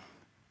finish it,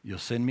 you'll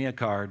send me a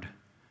card.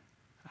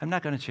 I'm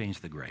not going to change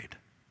the grade.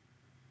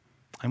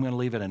 I'm going to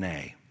leave it an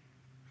A.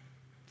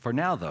 For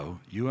now, though,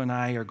 you and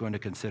I are going to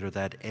consider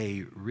that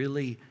A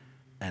really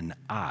an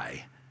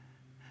I,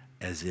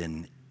 as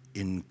in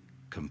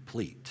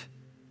incomplete.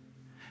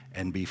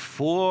 And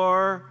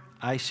before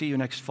I see you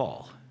next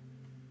fall,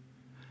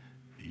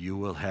 you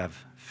will have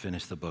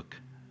finished the book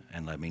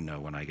and let me know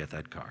when I get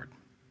that card.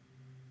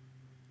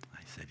 I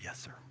said, yes,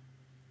 sir.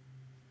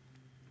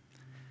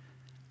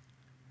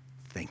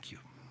 Thank you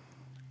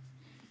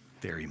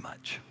very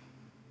much.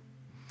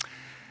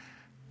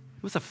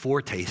 It was a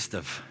foretaste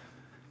of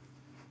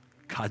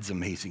God's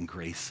amazing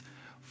grace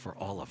for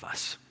all of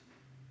us.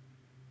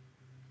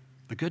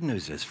 The good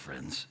news is,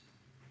 friends,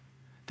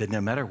 that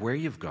no matter where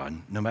you've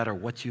gone, no matter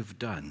what you've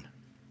done,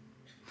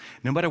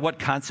 no matter what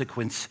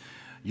consequence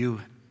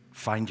you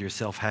find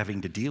yourself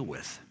having to deal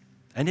with,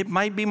 and it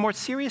might be more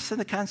serious than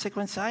the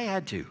consequence I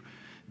had to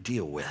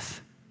deal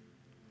with,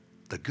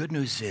 the good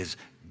news is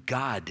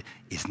God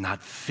is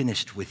not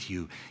finished with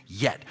you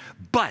yet,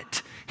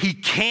 but he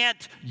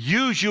can't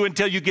use you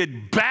until you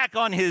get back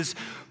on his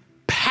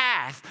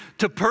path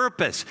to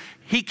purpose.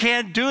 He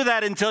can't do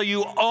that until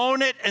you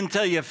own it,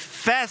 until you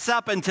fess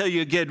up, until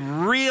you get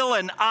real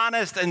and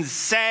honest and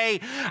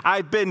say,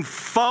 I've been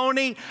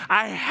phony.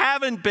 I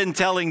haven't been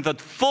telling the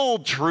full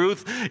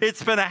truth.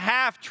 It's been a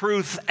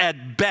half-truth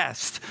at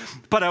best.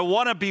 But I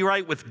want to be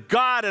right with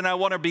God, and I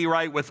want to be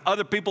right with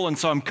other people, and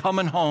so I'm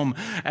coming home,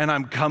 and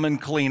I'm coming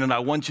clean, and I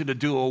want you to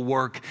do a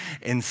work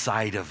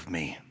inside of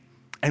me.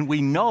 And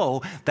we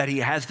know that he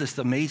has this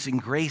amazing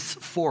grace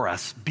for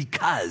us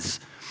because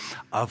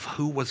of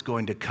who was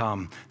going to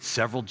come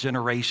several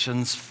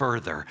generations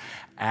further.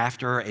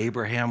 After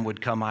Abraham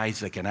would come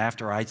Isaac, and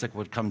after Isaac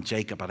would come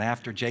Jacob, and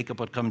after Jacob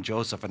would come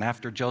Joseph, and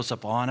after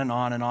Joseph on and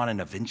on and on, and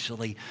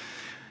eventually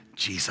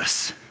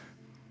Jesus,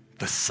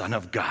 the Son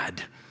of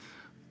God,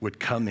 would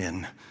come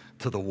in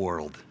to the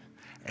world.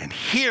 And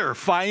here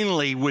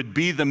finally would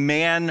be the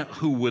man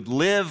who would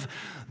live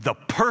the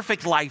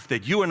perfect life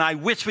that you and I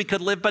wish we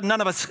could live, but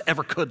none of us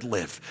ever could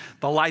live,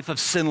 the life of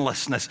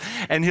sinlessness.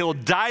 And he'll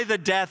die the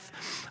death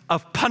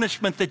of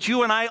punishment that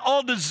you and I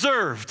all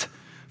deserved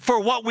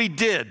for what we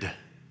did.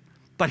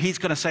 But he's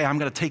going to say, I'm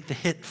going to take the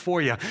hit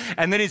for you.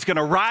 And then he's going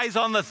to rise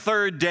on the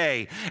third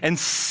day and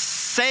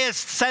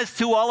says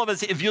to all of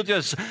us, if you'll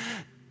just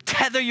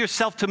tether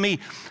yourself to me,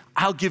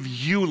 I'll give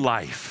you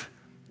life.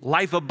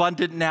 Life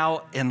abundant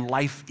now and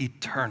life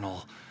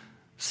eternal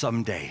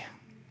someday.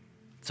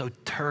 So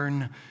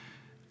turn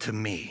to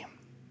me.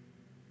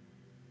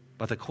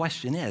 But the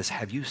question is,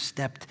 have you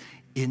stepped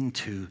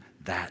into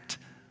that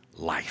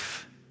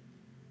life?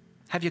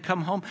 Have you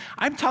come home?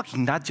 I'm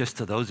talking not just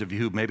to those of you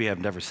who maybe have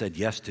never said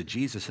yes to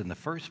Jesus in the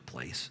first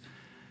place,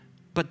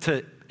 but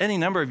to any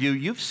number of you,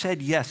 you've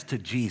said yes to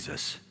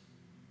Jesus.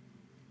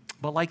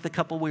 But like the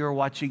couple we were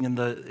watching in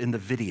the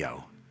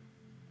video,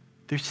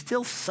 there's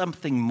still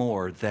something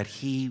more that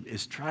he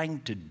is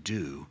trying to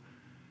do,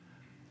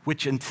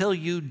 which until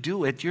you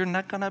do it, you're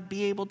not going to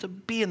be able to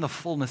be in the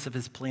fullness of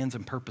his plans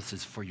and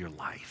purposes for your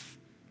life.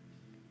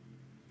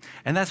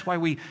 And that's why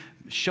we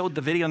showed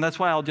the video, and that's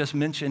why I'll just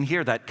mention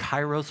here that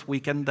Kairos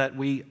weekend that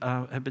we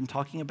have been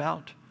talking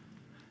about.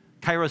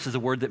 Kairos is a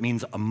word that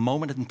means a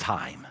moment in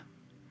time.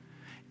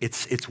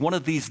 It's one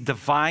of these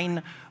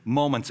divine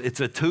moments. It's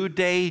a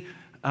 2-day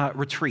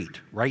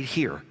retreat right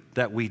here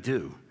that we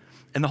do.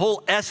 And the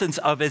whole essence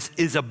of it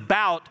is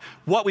about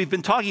what we've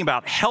been talking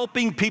about,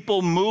 helping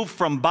people move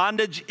from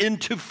bondage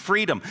into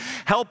freedom,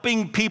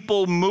 helping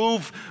people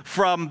move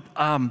from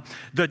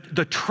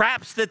the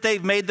traps that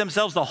they've made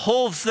themselves, the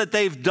holes that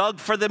they've dug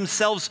for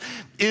themselves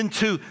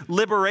into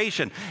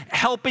liberation,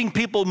 helping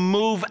people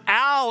move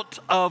out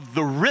of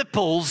the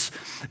ripples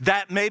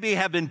that maybe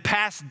have been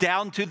passed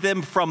down to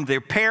them from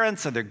their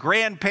parents or their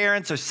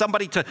grandparents or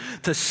somebody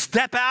to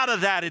step out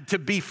of that and to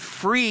be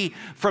free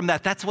from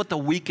that. That's what the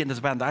weekend is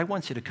about. I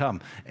want you to come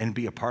and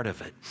be a part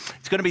of it.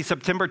 It's going to be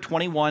September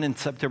 21 and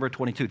September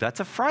 22. That's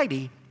a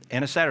Friday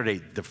and a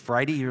Saturday. The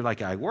Friday, you're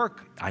like, I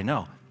work. I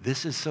know.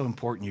 This is so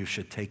important. You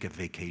should take a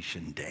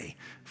vacation day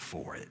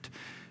for it.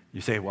 You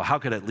say, well, how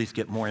could I at least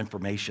get more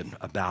information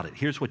about it?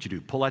 Here's what you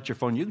do. Pull out your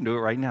phone. You can do it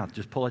right now.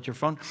 Just pull out your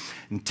phone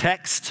and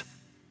text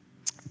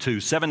to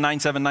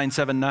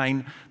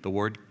 797979 the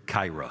word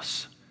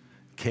Kairos,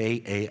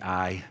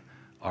 Kairos.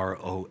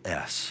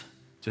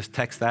 Just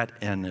text that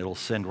and it'll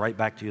send right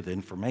back to you the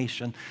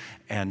information,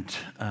 and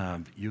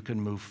you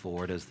can move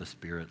forward as the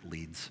Spirit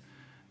leads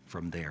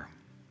from there.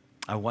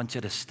 I want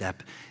you to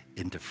step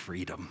into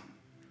freedom.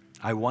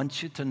 I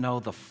want you to know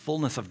the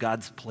fullness of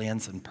God's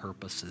plans and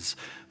purposes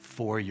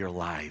for your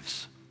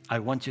lives. I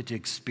want you to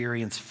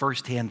experience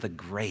firsthand the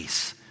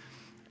grace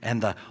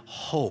and the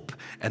hope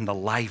and the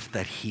life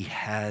that He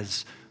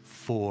has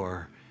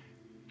for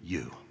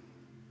you.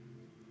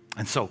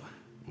 And so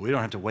we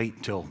don't have to wait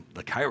until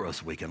the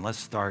Kairos weekend. Let's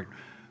start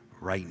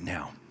right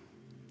now.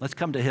 Let's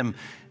come to Him.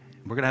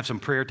 We're going to have some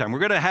prayer time. We're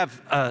going to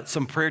have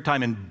some prayer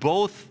time in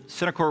both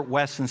Center Court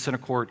West and Center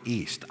Court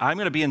East. I'm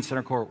going to be in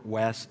Center Court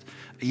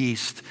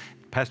East.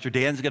 Pastor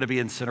Dan's going to be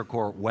in Center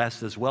Court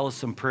West, as well as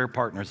some prayer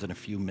partners in a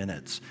few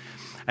minutes.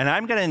 And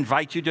I'm going to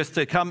invite you just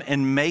to come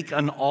and make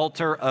an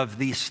altar of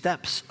these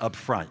steps up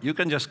front. You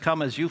can just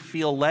come as you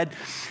feel led,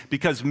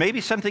 because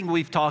maybe something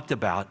we've talked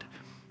about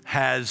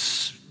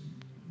has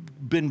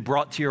been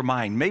brought to your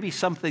mind. Maybe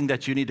something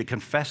that you need to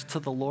confess to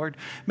the Lord.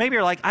 Maybe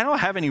you're like, I don't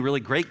have any really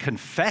great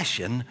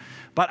confession,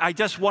 but I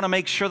just want to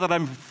make sure that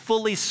I'm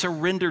fully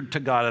surrendered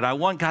to God, and I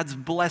want God's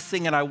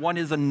blessing, and I want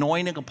His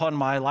anointing upon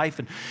my life.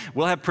 And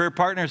we'll have prayer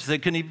partners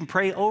that can even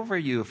pray over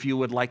you if you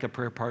would like a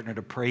prayer partner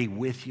to pray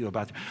with you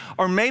about it.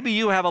 Or maybe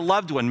you have a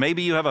loved one.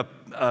 Maybe you have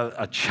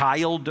a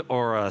child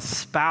or a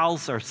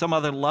spouse or some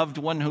other loved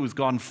one who's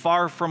gone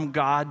far from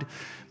God.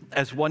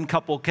 As one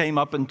couple came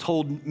up and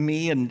told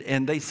me,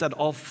 and they said,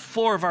 all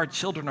 4 of our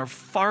children are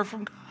far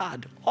from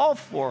God, all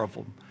 4 of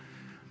them.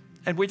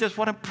 And we just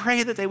want to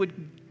pray that they would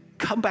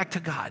come back to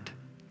God.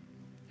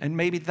 And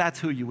maybe that's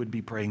who you would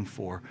be praying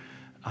for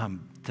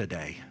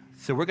today.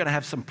 So we're going to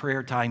have some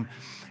prayer time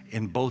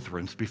in both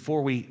rooms.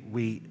 Before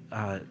we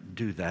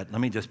do that, let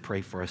me just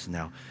pray for us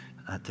now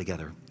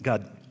together.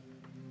 God,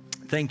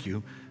 thank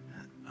you.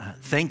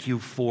 Thank you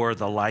for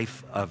the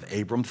life of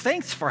Abram.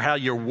 Thanks for how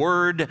your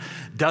word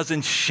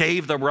doesn't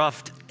shave the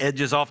rough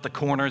edges off the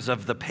corners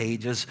of the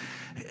pages,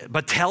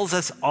 but tells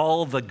us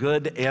all the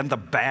good and the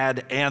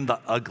bad and the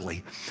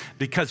ugly,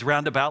 because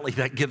roundaboutly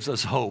that gives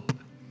us hope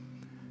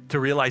to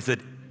realize that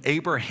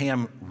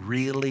Abraham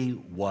really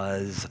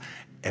was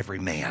every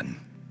man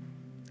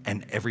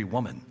and every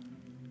woman.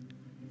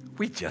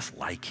 We just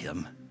like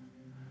him.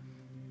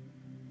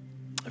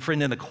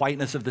 Friend, in the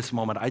quietness of this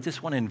moment, I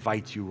just want to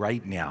invite you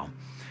right now.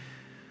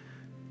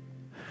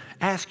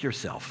 Ask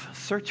yourself,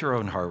 search your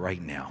own heart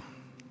right now,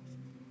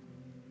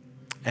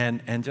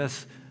 and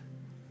just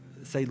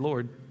say,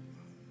 Lord,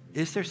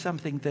 is there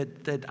something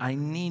that I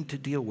need to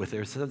deal with?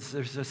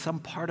 There's some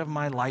part of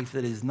my life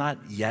that is not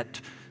yet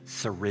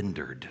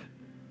surrendered,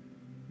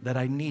 that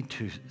I need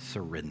to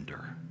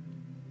surrender.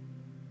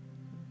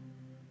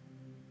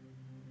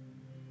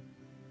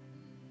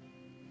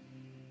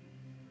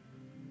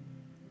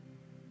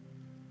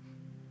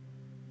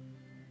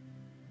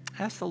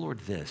 Ask the Lord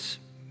this,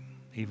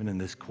 even in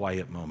this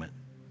quiet moment.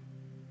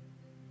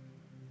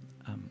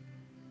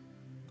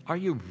 Are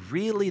you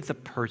really the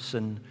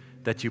person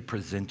that you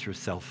present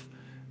yourself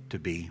to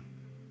be?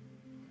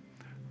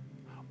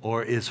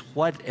 Or is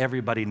what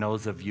everybody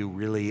knows of you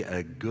really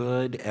a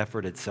good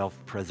effort at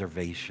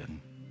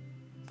self-preservation?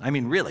 I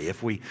mean, really,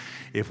 if we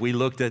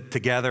looked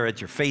together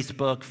at your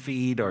Facebook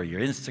feed or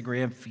your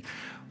Instagram feed,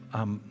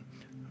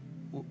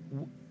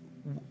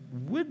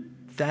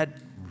 would that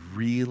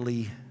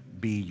really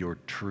be your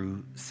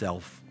true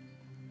self,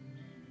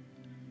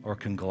 or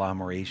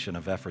conglomeration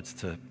of efforts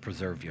to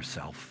preserve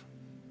yourself?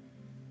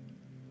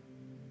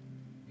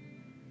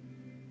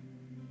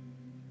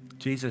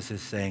 Jesus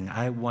is saying,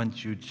 I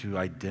want you to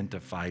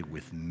identify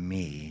with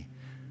me.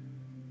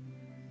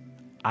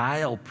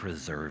 I'll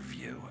preserve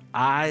you.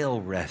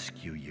 I'll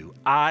rescue you.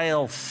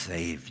 I'll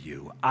save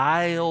you.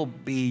 I'll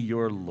be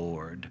your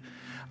Lord.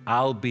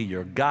 I'll be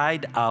your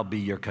guide. I'll be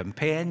your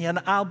companion.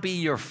 I'll be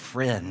your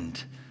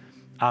friend.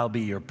 I'll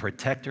be your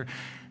protector.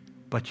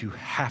 But you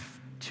have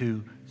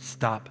to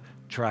stop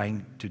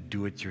trying to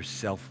do it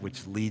yourself,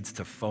 which leads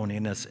to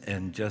phoniness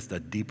and just a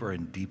deeper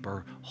and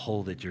deeper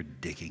hole that you're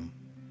digging.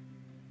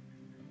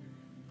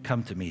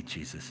 Come to me,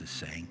 Jesus is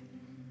saying.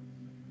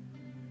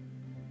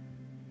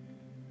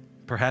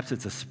 Perhaps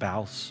it's a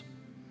spouse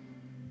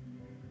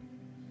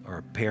or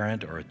a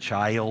parent or a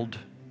child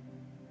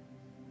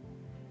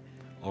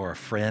or a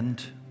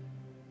friend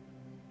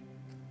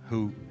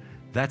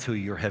that's who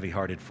you're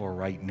heavy-hearted for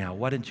right now.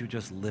 Why don't you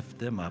just lift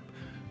them up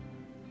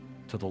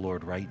to the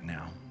Lord right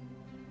now?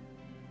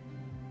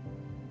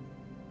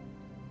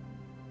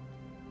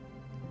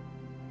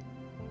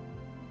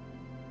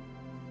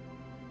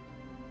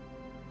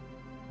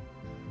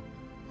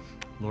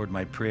 Lord,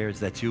 my prayer is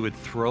that you would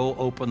throw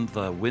open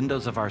the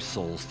windows of our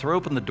souls, throw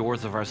open the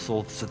doors of our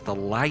souls, so that the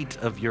light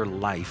of your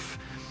life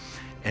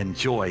and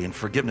joy and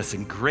forgiveness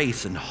and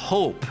grace and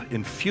hope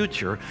in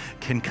future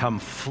can come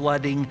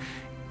flooding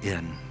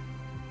in.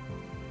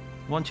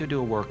 I want you to do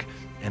a work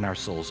in our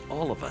souls,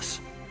 all of us,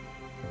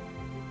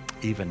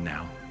 even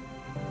now.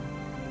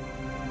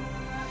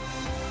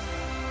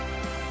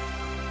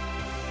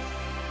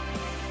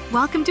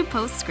 Welcome to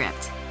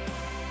Postscript.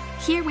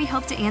 Here we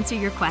hope to answer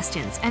your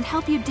questions and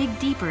help you dig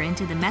deeper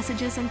into the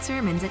messages and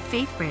sermons at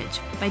Faithbridge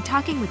by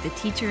talking with the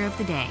teacher of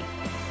the day.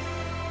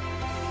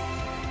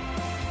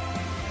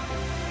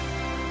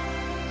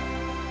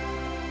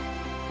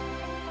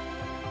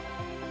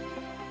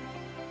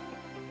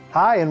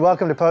 Hi, and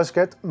welcome to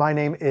Postscript. My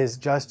name is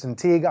Justin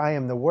Teague. I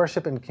am the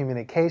Worship and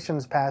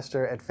Communications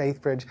Pastor at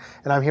Faithbridge,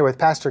 and I'm here with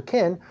Pastor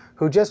Ken,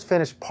 who just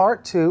finished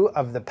part 2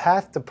 of the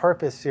Path to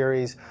Purpose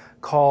series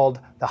called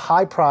The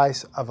High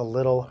Price of a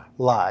Little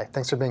Lie.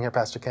 Thanks for being here,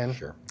 Pastor Ken.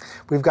 Sure.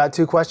 We've got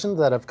 2 questions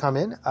that have come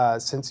in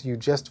since you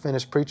just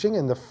finished preaching,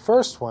 and the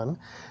first one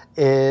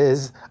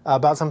is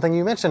about something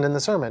you mentioned in the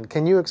sermon.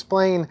 Can you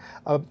explain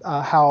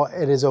how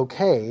it is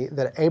okay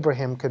that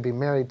Abraham could be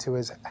married to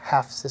his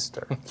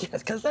half-sister?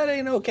 Yes, because that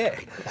ain't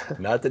okay.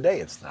 Not today,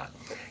 it's not.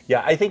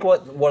 Yeah, I think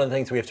one of the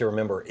things we have to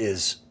remember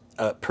is,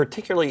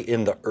 particularly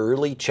in the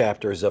early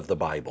chapters of the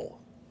Bible,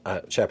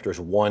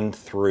 chapters 1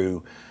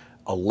 through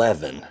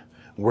 11,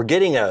 we're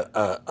getting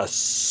a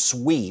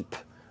sweep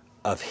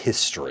of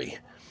history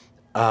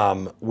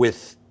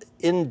with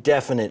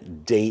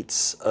indefinite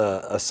dates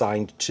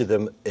assigned to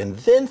them, and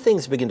then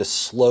things begin to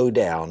slow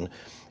down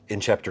in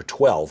chapter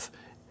 12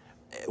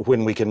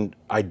 when we can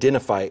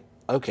identify,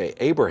 okay,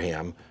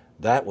 Abraham,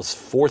 that was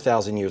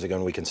 4,000 years ago,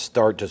 and we can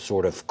start to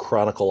sort of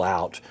chronicle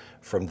out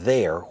from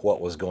there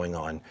what was going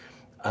on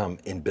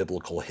in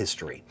biblical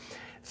history.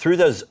 Through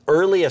those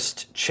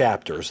earliest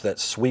chapters that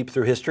sweep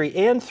through history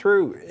and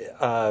through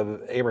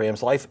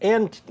Abraham's life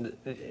and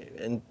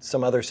in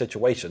some other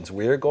situations,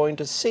 we're going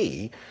to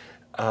see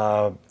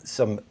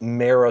some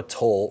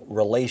marital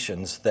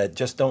relations that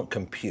just don't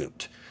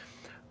compute.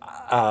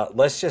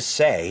 Let's just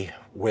say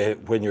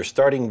when you're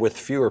starting with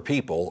fewer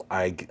people,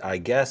 I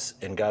guess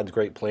in God's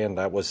great plan,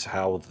 that was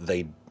how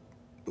they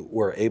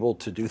were able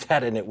to do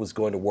that, and it was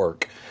going to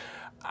work.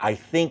 I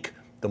think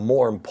the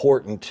more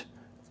important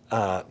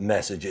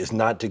message is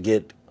not to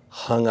get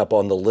hung up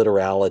on the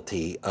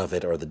literality of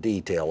it or the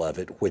detail of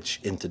it, which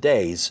in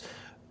today's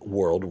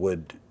world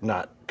would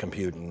not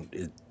compute,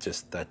 and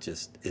that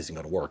just isn't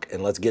going to work.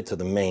 And let's get to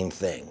the main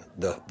thing.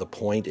 The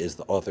point is,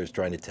 the author is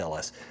trying to tell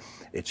us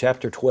in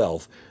chapter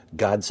 12,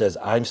 God says,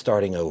 I'm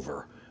starting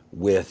over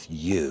with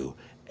you,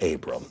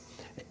 Abram,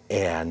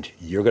 and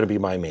you're going to be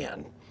my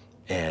man,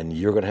 and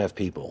you're going to have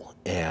people,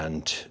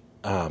 and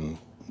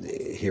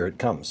here it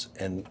comes.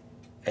 And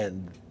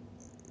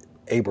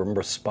Abram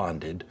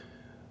responded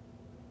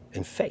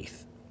in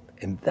faith.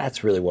 And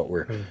that's really what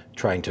we're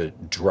trying to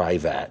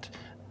drive at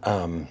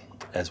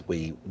as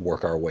we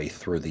work our way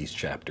through these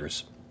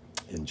chapters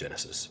in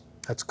Genesis.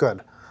 That's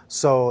good.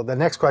 So the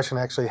next question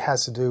actually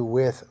has to do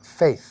with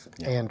faith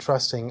and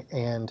trusting.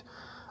 And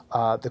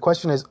the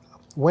question is,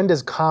 when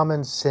does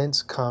common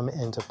sense come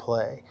into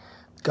play?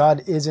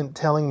 God isn't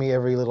telling me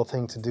every little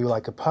thing to do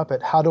like a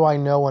puppet. How do I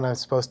know when I'm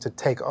supposed to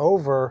take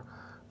over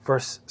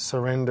versus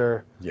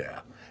surrender?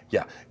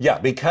 Yeah,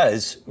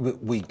 because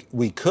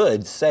we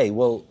could say,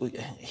 well,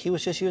 he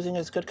was just using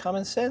his good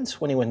common sense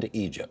when he went to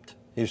Egypt.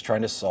 He was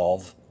trying to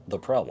solve the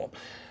problem.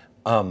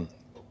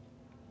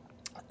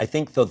 I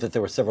think, though, that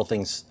there were several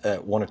things,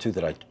 1 or 2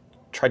 that I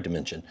tried to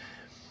mention.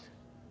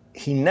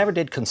 He never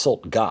did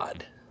consult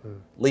God, at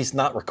least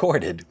not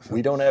recorded.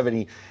 We don't have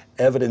any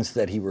evidence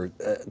that he were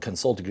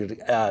consulting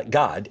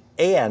God.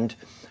 And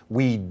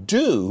we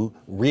do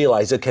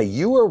realize, okay,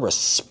 you are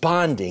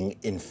responding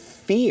in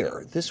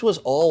fear. This was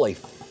all a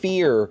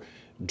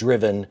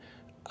fear-driven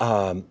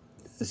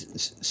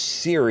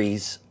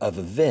series of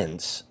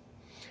events,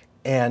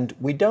 and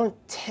we don't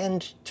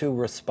tend to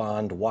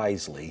respond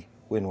wisely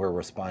when we're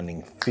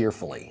responding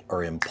fearfully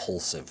or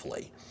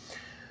impulsively.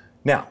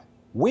 Now,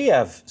 we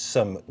have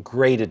some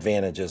great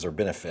advantages or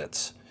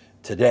benefits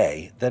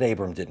today that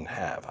Abram didn't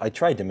have. I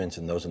tried to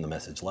mention those in the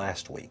message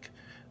last week.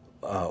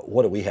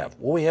 What do we have?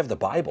 Well, we have the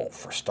Bible,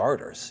 for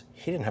starters.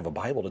 He didn't have a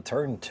Bible to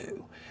turn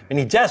to. And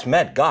he just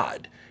met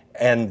God,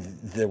 and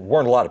there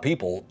weren't a lot of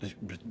people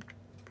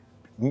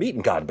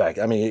meeting God back.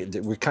 I mean,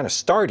 we're kind of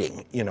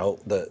starting,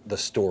 the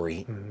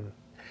story. Mm-hmm.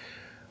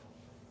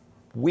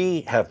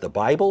 We have the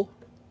Bible.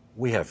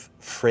 We have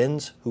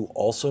friends who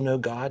also know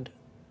God,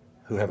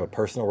 who have a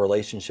personal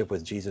relationship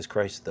with Jesus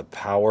Christ, the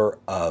power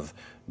of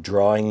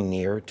drawing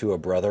near to a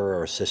brother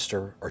or a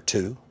sister or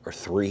 2 or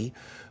 3,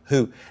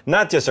 who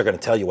not just are going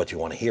to tell you what you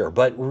want to hear,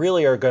 but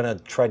really are going to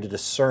try to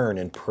discern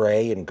and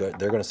pray, and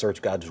they're going to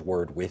search God's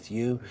word with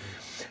you.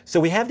 So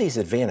we have these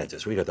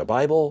advantages. We've got the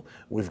Bible,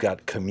 we've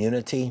got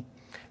community,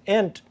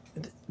 and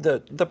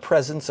the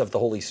presence of the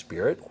Holy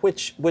Spirit,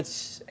 which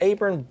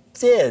Abram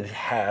did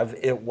have.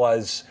 It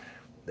was,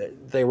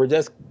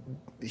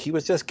 he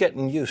was just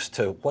getting used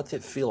to what's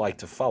it feel like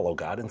to follow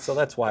God, and so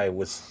that's why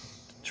I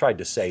tried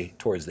to say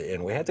towards the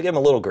end, we had to give him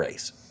a little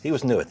grace. He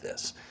was new at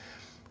this.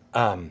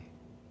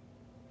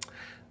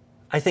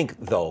 I think,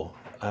 though,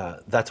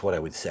 that's what I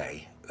would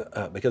say,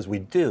 because we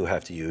do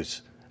have to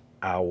use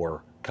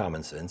our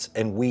common sense,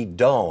 and we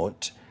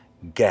don't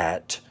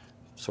get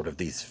sort of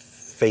these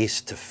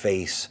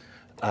face-to-face,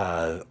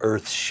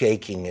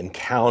 earth-shaking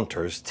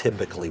encounters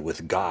typically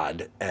with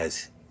God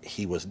as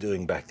he was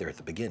doing back there at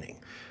the beginning.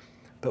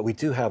 But we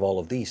do have all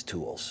of these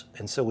tools,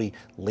 and so we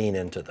lean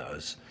into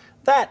those.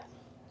 That,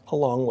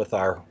 along with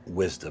our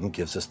wisdom,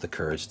 gives us the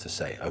courage to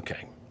say,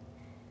 okay,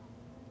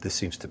 this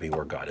seems to be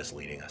where God is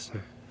leading us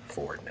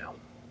forward now.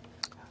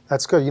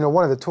 That's good. You know,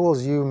 one of the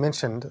tools you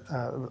mentioned,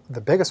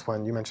 the biggest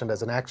one you mentioned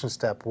as an action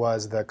step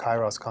was the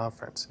Kairos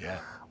conference, Yeah.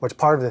 which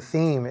part of the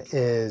theme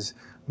is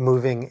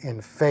moving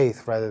in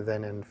faith rather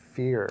than in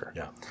fear.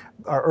 Yeah.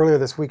 Earlier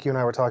this week, you and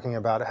I were talking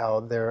about how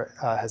there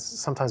has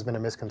sometimes been a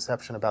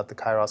misconception about the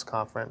Kairos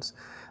conference,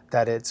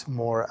 that it's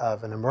more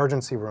of an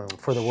emergency room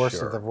for the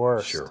worst of the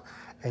worst. Sure.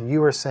 And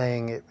you were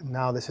saying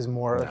now this is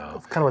more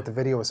of kind of what the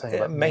video was saying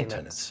about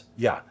Maintenance.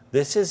 Yeah,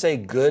 this is a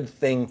good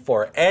thing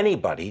for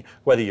anybody,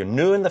 whether you're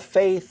new in the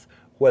faith,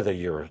 whether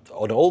you're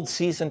an old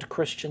seasoned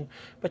Christian.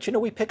 But you know,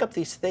 we pick up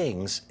these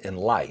things in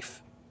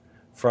life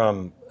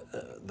from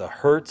the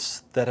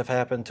hurts that have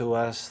happened to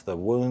us, the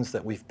wounds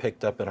that we've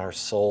picked up in our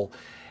soul.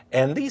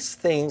 And these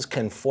things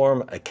can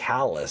form a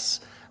callousness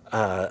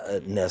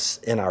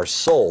in our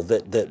soul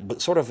that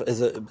sort of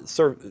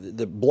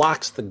that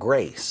blocks the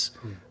grace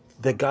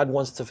that God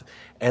wants to.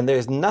 And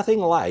there's nothing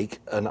like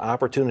an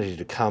opportunity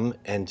to come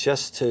and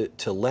just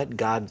to let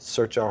God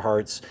search our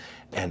hearts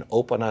and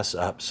open us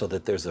up so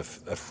that there's a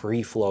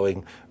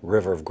free-flowing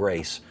river of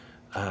grace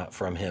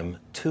from Him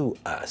to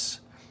us.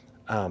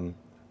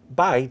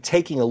 By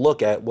taking a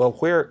look at, well,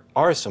 where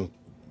are some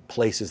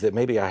places that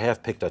maybe I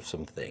have picked up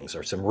some things,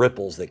 or some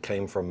ripples that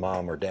came from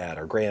mom or dad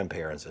or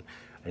grandparents, and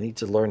I need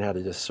to learn how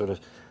to just sort of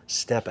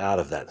step out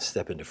of that and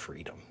step into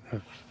freedom.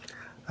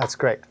 That's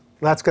great.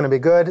 That's going to be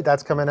good.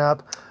 That's coming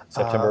up.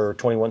 September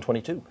 21,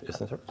 22,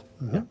 isn't it?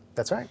 Mm-hmm. Yeah.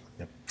 That's right.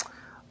 Yep.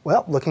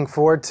 Well, looking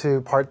forward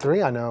to part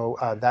 3. I know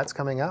that's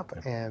coming up.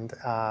 Yep. And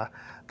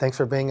thanks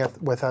for being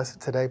with us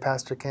today,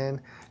 Pastor Ken.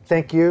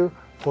 Thank you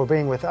for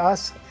being with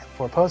us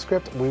for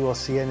Postscript. We will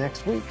see you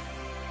next week.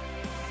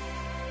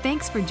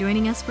 Thanks for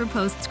joining us for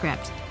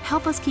Postscript.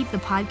 Help us keep the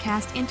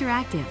podcast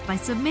interactive by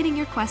submitting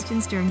your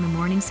questions during the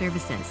morning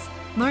services.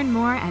 Learn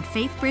more at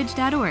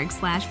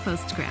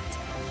faithbridge.org/postscript.